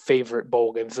one of my favorite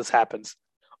bowl games. This happens.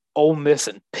 Ole Miss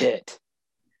and Pitt.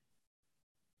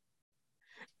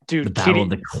 Dude, The battle of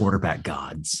the quarterback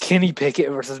gods. Kenny Pickett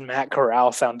versus Matt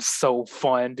Corral sounds so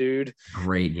fun, dude.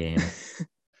 Great game.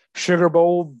 Sugar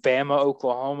Bowl, Bama,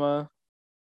 Oklahoma.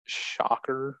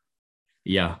 Shocker.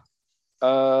 Yeah.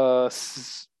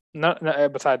 Besides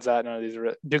that, none of these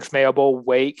are Duke's Mayo Bowl,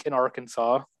 Wake in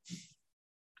Arkansas.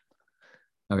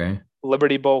 Okay.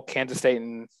 Liberty Bowl, Kansas State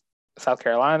and South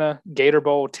Carolina. Gator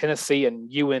Bowl, Tennessee and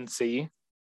UNC.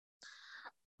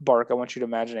 Bark, I want you to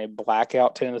imagine a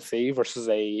blackout Tennessee versus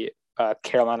a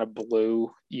Carolina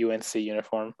blue UNC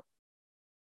uniform.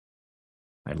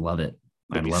 I'd love it.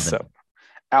 I'd love it.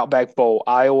 Outback Bowl,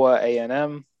 Iowa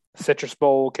A&M. Citrus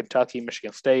Bowl, Kentucky,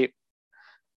 Michigan State.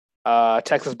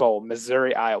 Texas Bowl,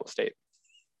 Missouri, Iowa State.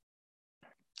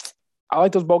 I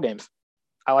like those bowl games.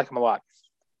 I like them a lot.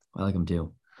 I like them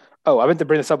too. Oh, I meant to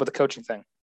bring this up with the coaching thing.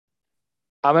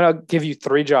 I'm going to give you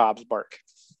 3 jobs, Bark.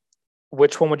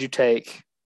 Which one would you take?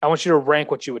 I want you to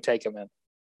rank what you would take them in.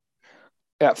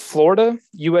 Got Florida,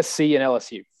 USC, and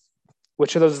LSU.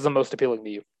 Which of those is the most appealing to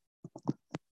you?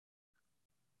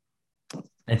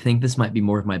 I think this might be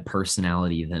more of my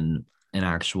personality than an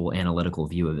actual analytical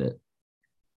view of it.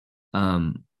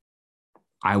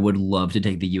 I would love to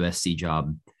take the USC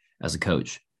job as a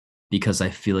coach because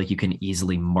I feel like you can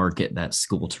easily market that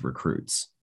school to recruits.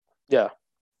 Yeah.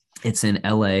 It's in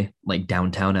LA, like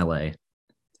downtown LA.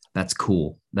 That's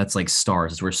cool. That's like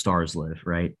stars. It's where stars live,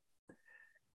 right?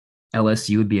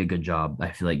 LSU would be a good job.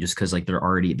 I feel like just because like they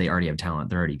already have talent.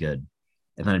 They're already good.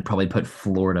 And then I'd probably put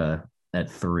Florida at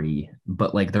 3,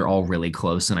 but like they're all really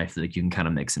close, and I feel like you can kind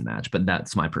of mix and match. But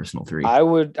that's my personal 3. I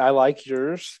like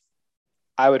yours.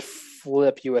 I would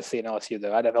flip USC and LSU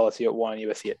though. I'd have LSU at 1,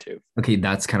 USC at 2. Okay,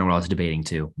 that's kind of what I was debating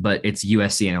too. But it's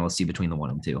USC and LSU between the 1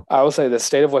 and 2. I will say the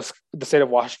state of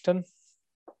Washington,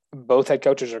 both head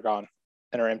coaches are gone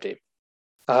and are empty.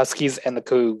 The Huskies and the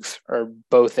Cougs are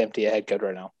both empty at head coach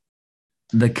right now.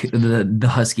 The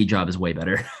Husky job is way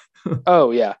better.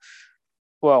 Oh yeah.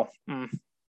 Well,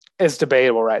 it's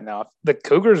debatable right now. The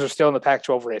Cougars are still in the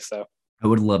Pac-12 race though. I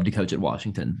would love to coach at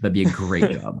Washington. That'd be a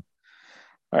great job.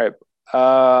 All right.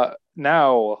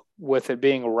 Now, with it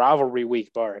being rivalry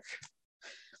week, Bark,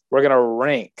 we're going to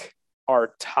rank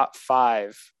our top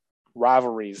 5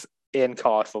 rivalries in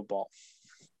college football.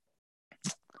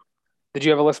 Did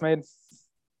you have a list made?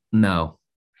 No.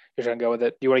 You're going to go with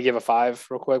it? You want to give a 5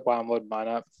 real quick while I'm loading mine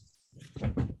up?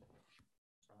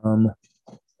 Well,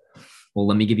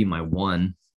 let me give you my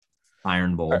 1.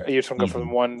 Iron Bowl. You just want to go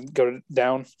from 1, go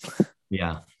down?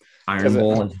 Yeah. Iron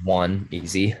Bowl is 1,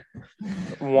 easy.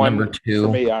 1 number 2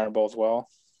 for me, Iron Bowl as well.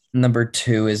 Number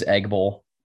 2 is Egg Bowl.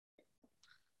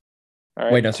 All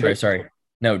right, wait, no, sorry.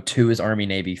 No, 2 is Army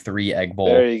Navy, 3 Egg Bowl.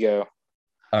 There you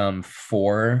go.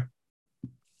 4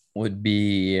 would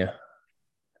be.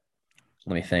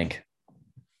 Let me think.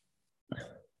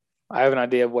 I have an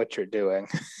idea of what you're doing.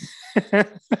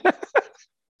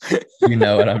 You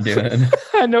know what I'm doing.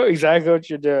 I know exactly what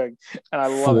you're doing, and I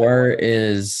love it.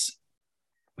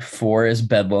 4 is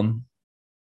Bedlam.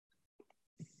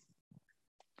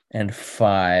 And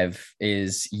 5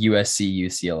 is USC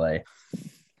UCLA.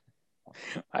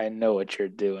 I know what you're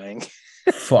doing.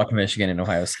 Fuck Michigan and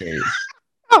Ohio State.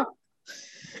 All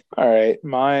right,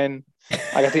 mine.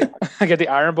 I got the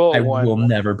Iron Bowl at 1. I will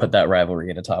never put that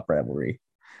rivalry in a top rivalry.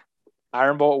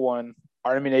 Iron Bowl at 1,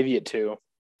 Army Navy at 2.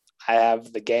 I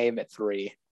have the game at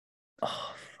 3.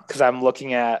 Because I'm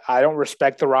looking at, I don't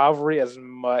respect the rivalry as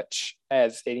much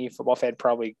as any football fan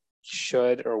probably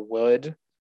should or would.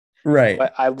 Right.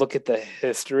 But I look at the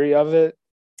history of it.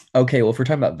 Okay, well, if we're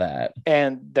talking about that.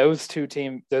 And those two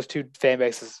fan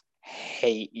bases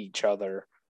hate each other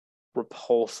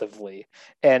repulsively.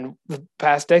 And the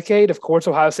past decade, of course,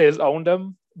 Ohio State has owned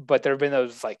them, but there have been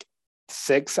those like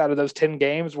 6 out of those 10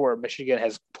 games where Michigan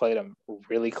has played them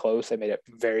really close. They made it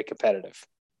very competitive.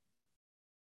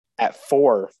 At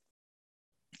 4,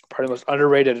 probably the most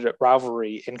underrated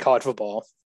rivalry in college football.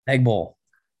 Egg Bowl.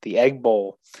 The Egg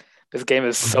Bowl. This game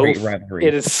is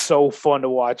it is so fun to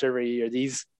watch every year.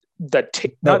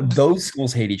 Those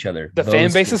schools hate each other. The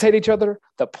fan bases hate each other.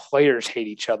 The players hate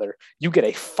each other. You get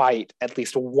a fight at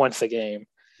least once a game.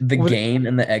 The game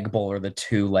and the Egg Bowl are the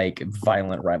 2 like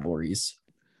violent rivalries.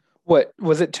 What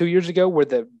was it 2 years ago where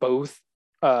the both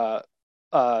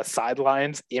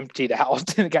sidelines emptied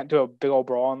out and it got into a big old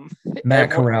brawl?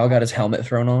 Matt Corral got his helmet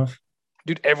thrown off.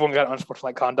 Dude, everyone got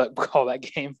unsportsmanlike conduct call that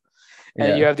game.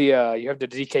 And you have the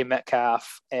DK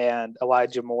Metcalf and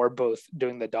Elijah Moore both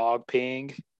doing the dog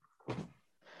peeing.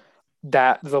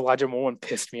 The Elijah Moore one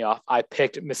pissed me off. I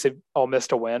picked Ole Miss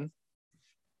to win.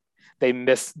 they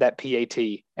missed that PAT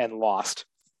and lost.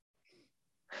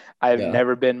 I've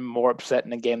never been more upset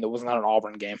in a game that was not an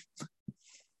Auburn game.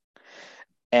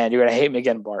 And you're going to hate me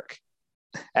again, Bark.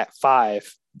 At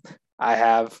 5, I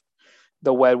have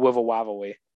the Wed Wivel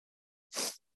Wavelly.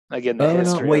 Again, the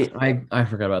history. No, wait, I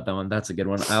forgot about that one. That's a good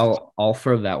one. I'll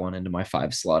throw that one into my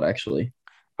 5 slot, actually.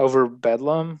 Over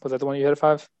Bedlam? Was that the one you had at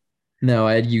 5? No,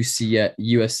 I had USC,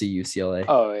 UCLA.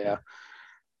 Oh, yeah.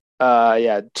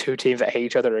 Yeah, 2 teams that hate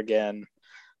each other again.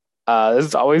 This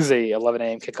is always a 11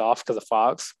 a.m. kickoff because of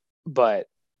Fox, but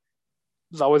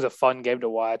it's always a fun game to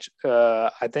watch.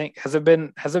 I think has it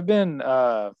been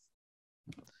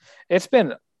it's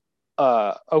been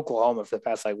Oklahoma for the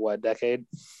past decade?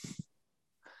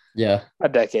 Yeah. A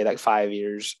decade, like 5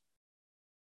 years.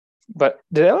 But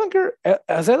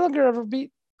has Ellinger ever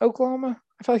beat Oklahoma?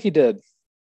 I feel like he did.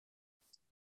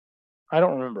 I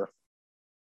don't remember.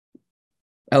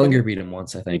 Ellinger beat him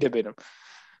once, I think. He did beat him.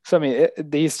 So, I mean,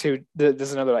 these two, this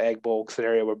is another Egg Bowl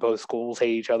scenario where both schools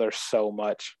hate each other so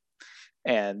much.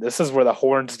 And this is where the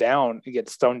horns down, it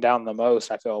gets thrown down the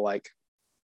most, I feel like.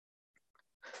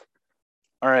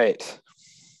 All right.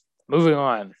 Moving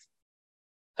on.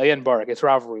 Again, Bark, it's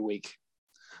rivalry week.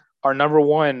 Our number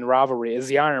 1 rivalry is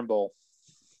the Iron Bowl.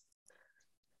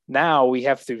 Now we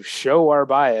have to show our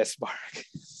bias, Bark.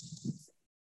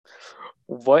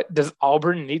 What does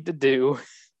Auburn need to do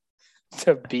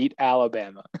to beat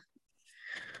Alabama?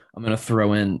 I'm going to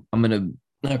throw in,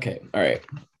 okay, all right.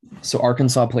 So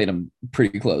Arkansas played them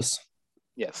pretty close.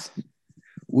 Yes.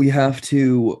 We have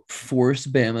to force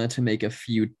Bama to make a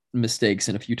few mistakes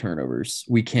and a few turnovers.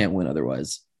 We can't win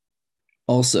otherwise.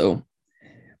 Also,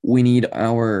 we need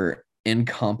our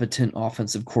incompetent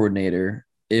offensive coordinator,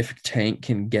 if Tank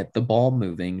can get the ball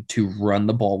moving, to run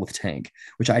the ball with Tank,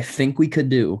 which I think we could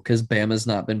do because Bama's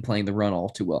not been playing the run all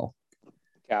too well.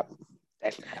 Yeah.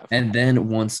 And then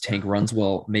once Tank runs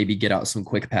well, maybe get out some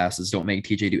quick passes. Don't make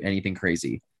TJ do anything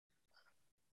crazy.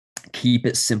 Keep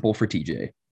it simple for TJ.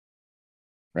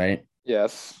 Right?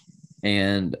 Yes.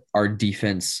 And our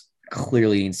defense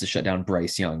clearly needs to shut down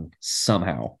Bryce Young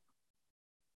somehow.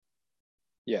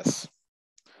 Yes.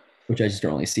 Which I just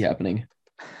don't really see happening.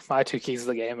 My 2 keys of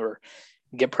the game are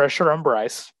get pressure on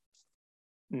Bryce,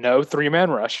 no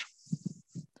 3-man rush,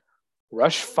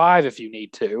 rush 5 if you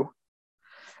need to.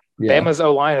 Yeah. Bama's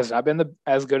O-line has not been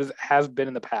as good as it has been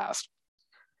in the past.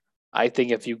 I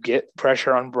think if you get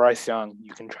pressure on Bryce Young,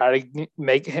 you can try to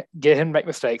get him to make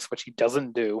mistakes, which he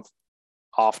doesn't do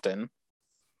often.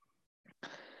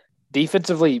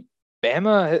 Defensively,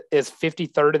 Bama is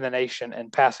 53rd in the nation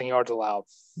in passing yards allowed.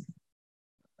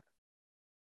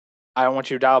 I don't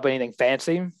want you to dial up anything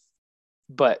fancy,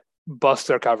 but bust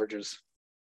their coverages.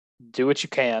 Do what you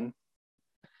can.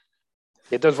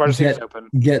 Get those wide receivers open.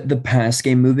 Get the pass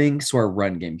game moving so our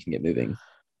run game can get moving.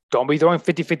 Don't be throwing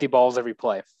 50-50 balls every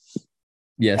play.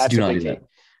 Yes, that's do not do that.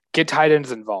 Get tight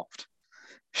ends involved.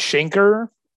 Schenker,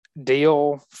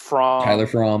 Deal, Tyler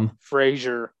Fromm,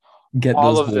 Frazier. Get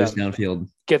those boys downfield.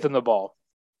 Get them the ball.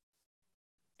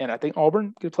 And I think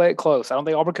Auburn could play it close. I don't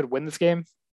think Auburn could win this game.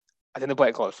 I think they play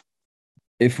it close.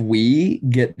 If we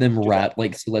get them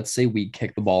so let's say we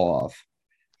kick the ball off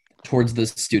towards the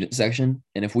student section,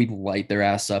 and if we light their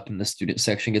ass up and the student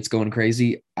section gets going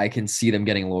crazy, I can see them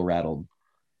getting a little rattled.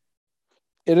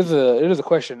 It is a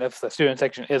question if the student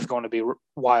section is going to be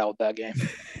wild that game.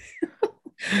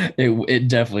 It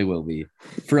definitely will be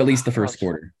for at least the first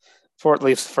quarter. For at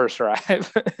least the first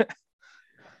drive.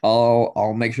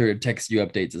 I'll make sure to text you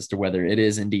updates as to whether it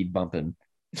is indeed bumping.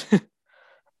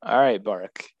 All right,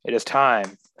 Bark. It is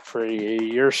time for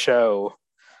your show.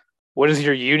 What is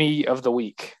your uni of the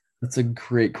week? That's a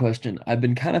great question. I've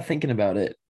been kind of thinking about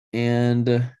it.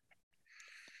 And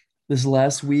this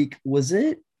last week, was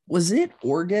it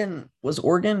Oregon? Was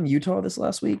Oregon Utah this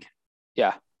last week?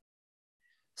 Yeah.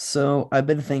 So I've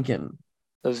been thinking.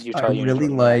 Those Utah I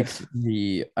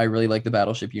really liked the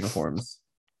Battleship uniforms.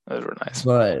 Those were nice.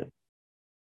 But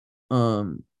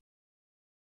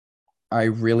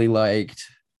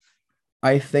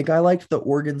I think I liked the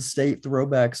Oregon State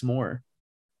throwbacks more.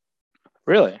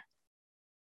 Really?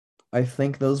 I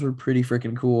think those were pretty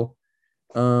freaking cool.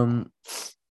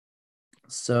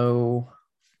 So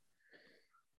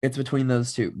it's between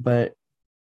those two, but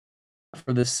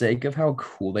for the sake of how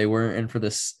cool they were and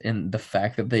the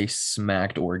fact that they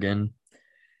smacked Oregon,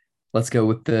 let's go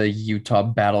with the Utah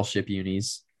Battleship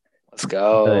unis. Let's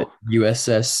go. The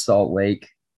USS Salt Lake.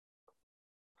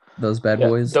 Those bad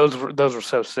boys. Those were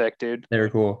so sick, dude. They were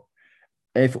cool.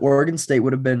 If Oregon State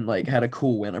would have been had a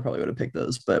cool win, I probably would have picked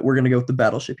those. But we're gonna go with the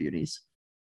Battleship unis.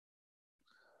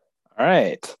 All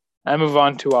right. I move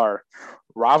on to our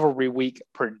Rivalry week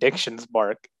predictions,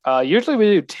 Mark. Usually we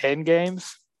do 10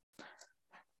 games.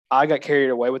 I got carried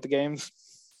away with the games.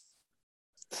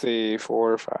 Let's see,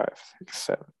 4, 5, 6,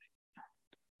 7.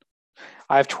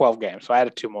 I have 12 games, so I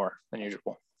added 2 more than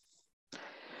usual.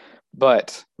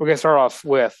 But we're going to start off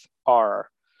with our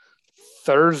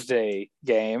Thursday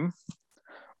game.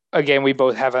 Again, we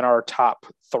both have in our top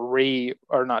 3,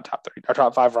 or not top 3, our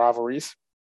top 5 rivalries.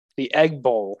 The Egg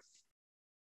Bowl.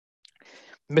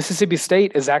 Mississippi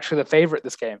State is actually the favorite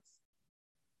this game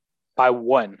by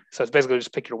 1. So it's basically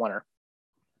just pick your winner.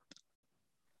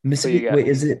 Mississippi. Wait,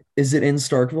 is it in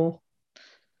Starkville?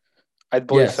 I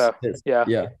believe so. Yeah.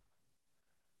 Yeah.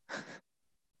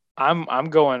 I'm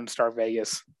going Stark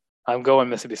Vegas. I'm going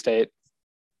Mississippi State.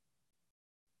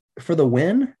 For the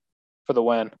win? For the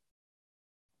win.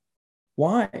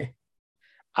 Why?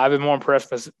 I've been more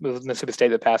impressed with Mississippi State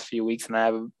the past few weeks than I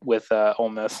have with Ole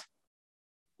Miss.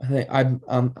 I think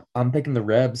I'm picking the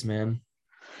Rebs, man.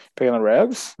 Picking the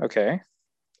Rebs? Okay.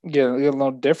 Get a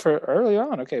little different early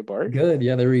on. Okay, Bart. Good.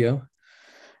 Yeah, there we go.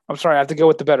 I'm sorry. I have to go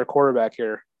with the better quarterback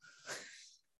here.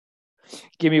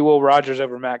 Give me Will Rogers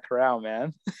over Matt Corral,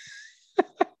 man.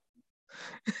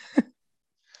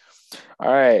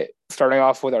 All right. Starting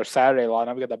off with our Saturday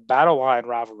line, we got the Battle Line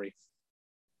rivalry.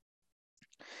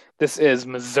 This is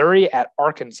Missouri at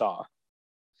Arkansas.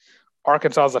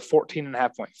 Arkansas is a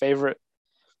 14.5-point favorite,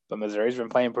 but Missouri's been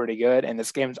playing pretty good, and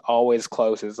this game's always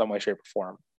close in some way, shape, or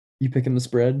form. You picking the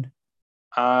spread?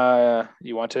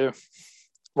 You want to?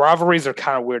 Rivalries are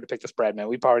kind of weird to pick the spread, man.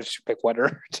 We probably should pick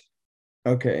winner.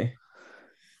 Okay.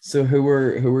 So who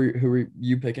are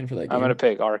you picking for that game? I'm gonna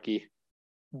pick Arky.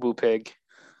 Woo Pig.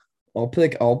 I'll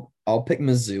pick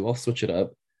Mizzou. I'll switch it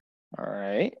up. All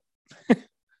right.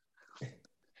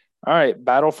 All right.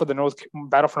 Battle for North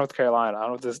Carolina. I don't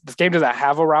know if this game doesn't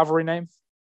have a rivalry name,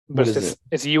 but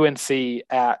it's UNC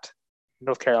at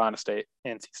North Carolina State,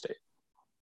 NC State.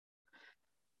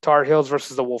 Tar Heels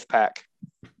versus the Wolfpack.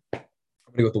 I'm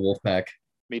gonna go with the Wolfpack.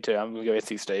 Me too. I'm gonna go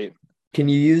NC State. Can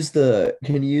you use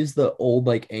the old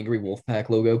like angry Wolfpack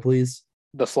logo, please?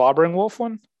 The slobbering wolf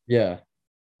one? Yeah.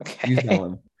 Okay. Use that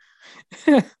one.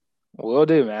 Will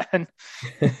do, man.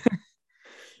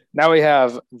 Now we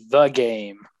have the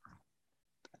game.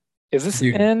 Is this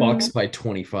in Bucks by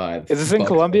 25? Is this in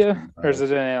Columbia or is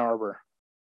it in Ann Arbor?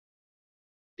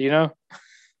 Do you know?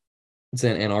 It's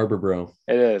in Ann Arbor, bro.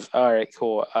 It is. All right,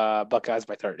 cool. Buckeyes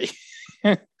by 30.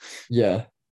 Yeah.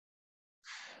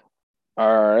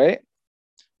 All right.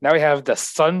 Now we have the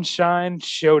Sunshine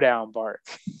Showdown, Bark.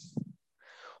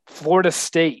 Florida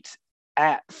State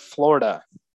at Florida.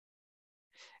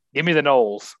 Give me the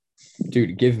Noles.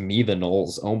 Dude, give me the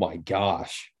Noles. Oh my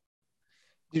gosh.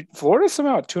 Dude, Florida's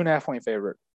somehow a 2.5-point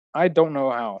favorite. I don't know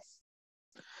how.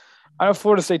 I know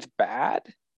Florida State's bad,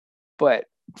 but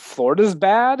Florida's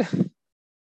bad.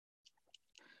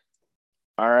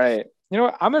 All right. You know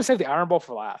what? I'm gonna save the Iron Bowl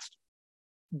for last.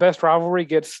 Best rivalry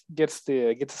gets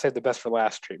to save the best for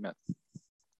last treatment.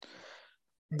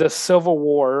 The Civil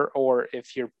War, or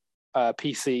if you're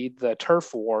PC, the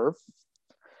Turf War.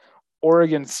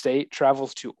 Oregon State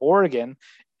travels to Oregon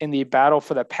in the battle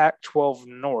for the Pac-12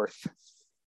 North.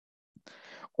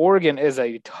 Oregon is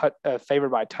a favored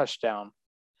by a touchdown.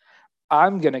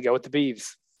 I'm going to go with the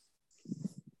Beavs.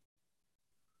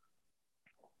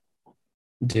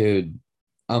 Dude,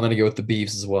 I'm going to go with the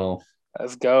Beavs as well.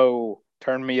 Let's go.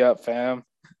 Turn me up, fam.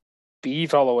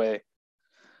 Beef all the way.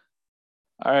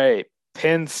 All right.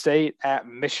 Penn State at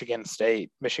Michigan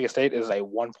State. Michigan State is a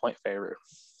 1-point favorite.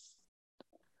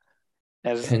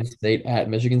 Penn State at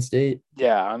Michigan State?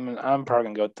 Yeah, I'm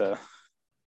probably going to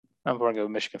go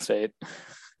with Michigan State.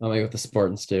 I'm going to go with the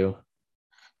Spartans too.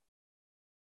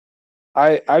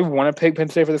 I want to pick Penn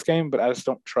State for this game, but I just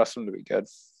don't trust them to be good.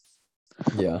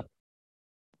 Yeah.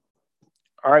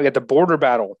 All right, we got the border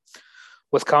battle.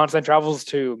 Wisconsin travels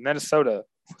to Minnesota.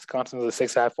 Wisconsin is a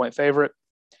 6.5-point favorite.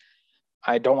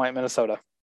 I don't like Minnesota.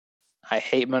 I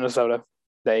hate Minnesota.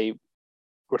 They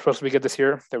were supposed to be good this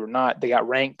year. They were not. They got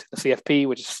ranked in the CFP,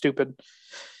 which is stupid.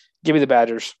 Give me the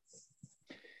Badgers.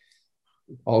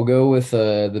 I'll go with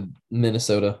the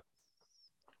Minnesota.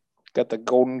 Got the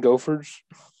Golden Gophers.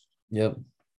 Yep.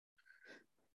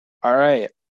 All right.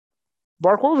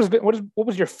 Bark, what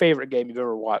was your favorite game you've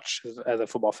ever watched as a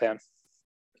football fan?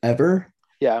 Ever?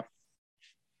 Yeah.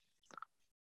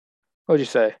 What would you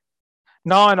say?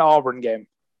 Non-Auburn game.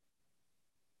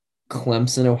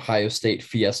 Clemson, Ohio State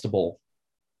Fiesta Bowl.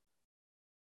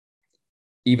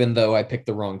 Even though I picked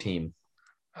the wrong team.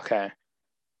 Okay.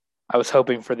 I was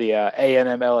hoping for the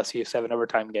A&M LSU 7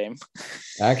 overtime game.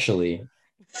 Actually,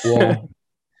 well,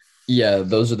 yeah,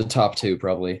 those are the top two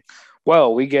probably.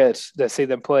 Well, we get to see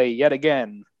them play yet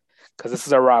again because this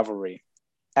is a rivalry.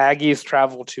 Aggies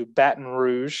travel to Baton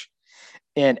Rouge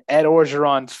in Ed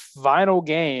Orgeron's final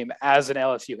game as an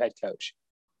LSU head coach.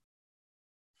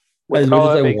 As With much all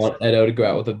as that I being want said, Edo to go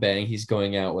out with a bang, he's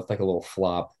going out with like a little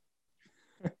flop.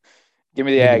 give me the Give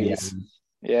me the Aggies.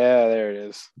 Yeah, there it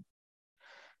is.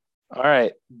 All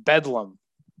right, Bedlam.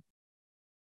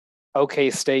 OK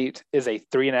State is a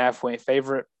 3.5-point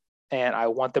favorite, and I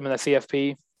want them in the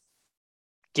CFP.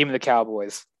 Give me the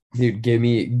Cowboys. Dude, give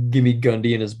me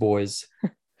Gundy and his boys.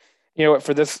 You know what?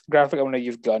 For this graphic, I'm going to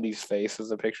use Gundy's face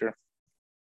as a picture.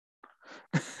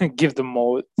 Give them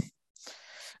mullet.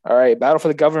 All right, battle for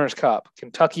the Governor's Cup.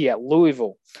 Kentucky at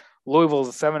Louisville. Louisville is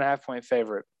a 7.5-point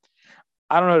favorite.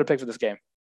 I don't know who to pick for this game.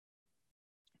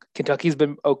 Kentucky's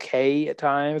been okay at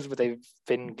times, but they've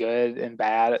been good and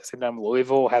bad at the same time.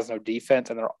 Louisville has no defense,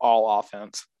 and they're all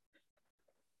offense.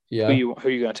 Yeah. Who are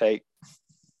you going to take?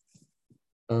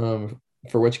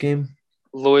 For which game?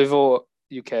 Louisville,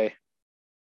 UK.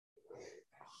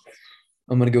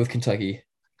 I'm gonna go with Kentucky.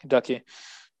 Kentucky.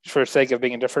 For the sake of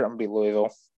being different, I'm going to be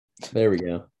Louisville. There we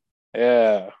go.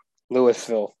 Yeah,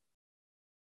 Louisville.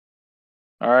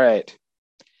 All right.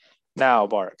 Now,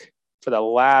 Bark, for the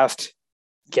last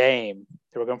game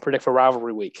that we're going to predict for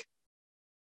Rivalry Week,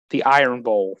 the Iron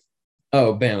Bowl.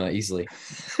 Oh, Bama, easily.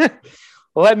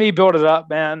 Let me build it up,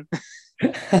 man.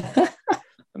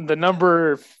 The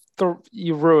number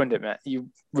you ruined it, man. You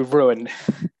ruined.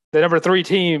 The number 3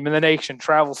 team in the nation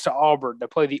travels to Auburn to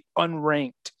play the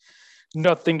unranked,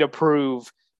 nothing to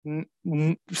prove,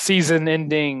 season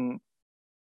ending,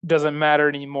 doesn't matter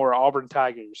anymore, Auburn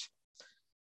Tigers.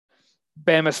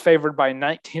 Bama's favored by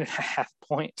 19.5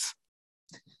 points.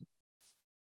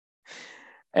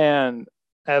 And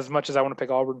as much as I want to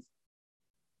pick Auburn,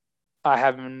 I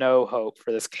have no hope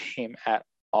for this game at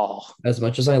all. As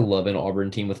much as I love an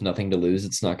Auburn team with nothing to lose,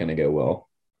 it's not going to go well.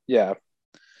 Yeah.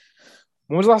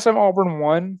 When was the last time Auburn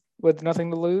won with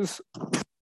nothing to lose?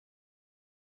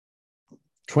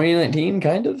 2019,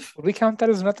 kind of. Would we count that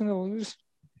as nothing to lose?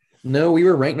 No, we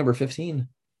were ranked number 15.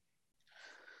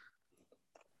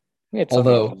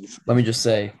 Although, let me just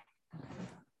say,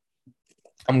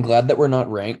 I'm glad that we're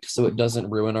not ranked, so it doesn't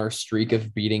ruin our streak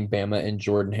of beating Bama and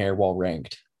Jordan Hare while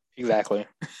ranked. Exactly.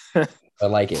 I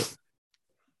like it.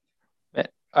 All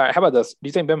right, how about this? Do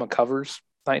you think Bama covers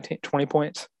 20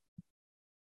 points?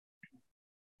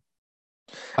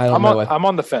 I don't know. I'm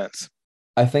on the fence.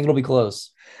 I think it'll be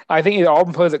close. I think either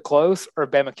Auburn plays it close or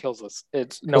Bama kills us.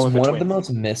 It's no in between. One of the most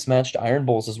mismatched Iron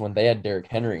Bowls is when they had Derrick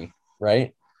Henry,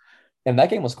 right? And that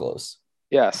game was close.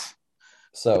 Yes.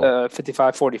 So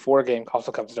 55-44 game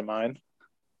also comes to mind.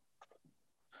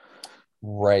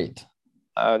 Right.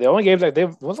 The only games like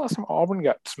when was the last time Auburn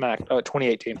got smacked?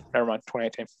 2018. Never mind,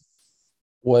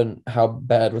 2018. How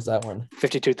bad was that one?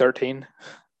 52-13.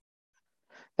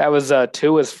 That was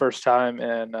Tua's first time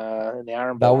in the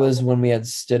Iron Bowl. That was when we had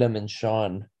Stidham and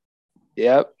Sean.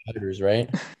 Yep.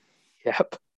 Right?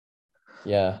 Yep.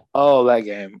 Yeah. Oh, that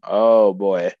game. Oh,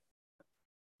 boy.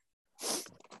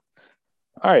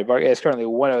 All right, Mark. It's currently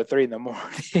 1:03 in the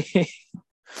morning.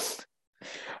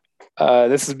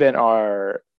 This has been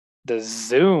the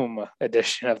Zoom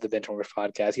edition of the Benchwarmer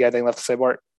podcast. You got anything left to say,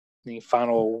 Bart? Any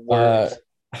final words?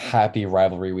 Happy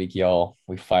Rivalry Week, y'all.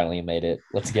 We finally made it.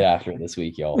 Let's get after it this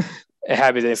week, y'all.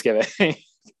 Happy Thanksgiving.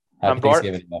 Happy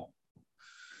Thanksgiving, y'all.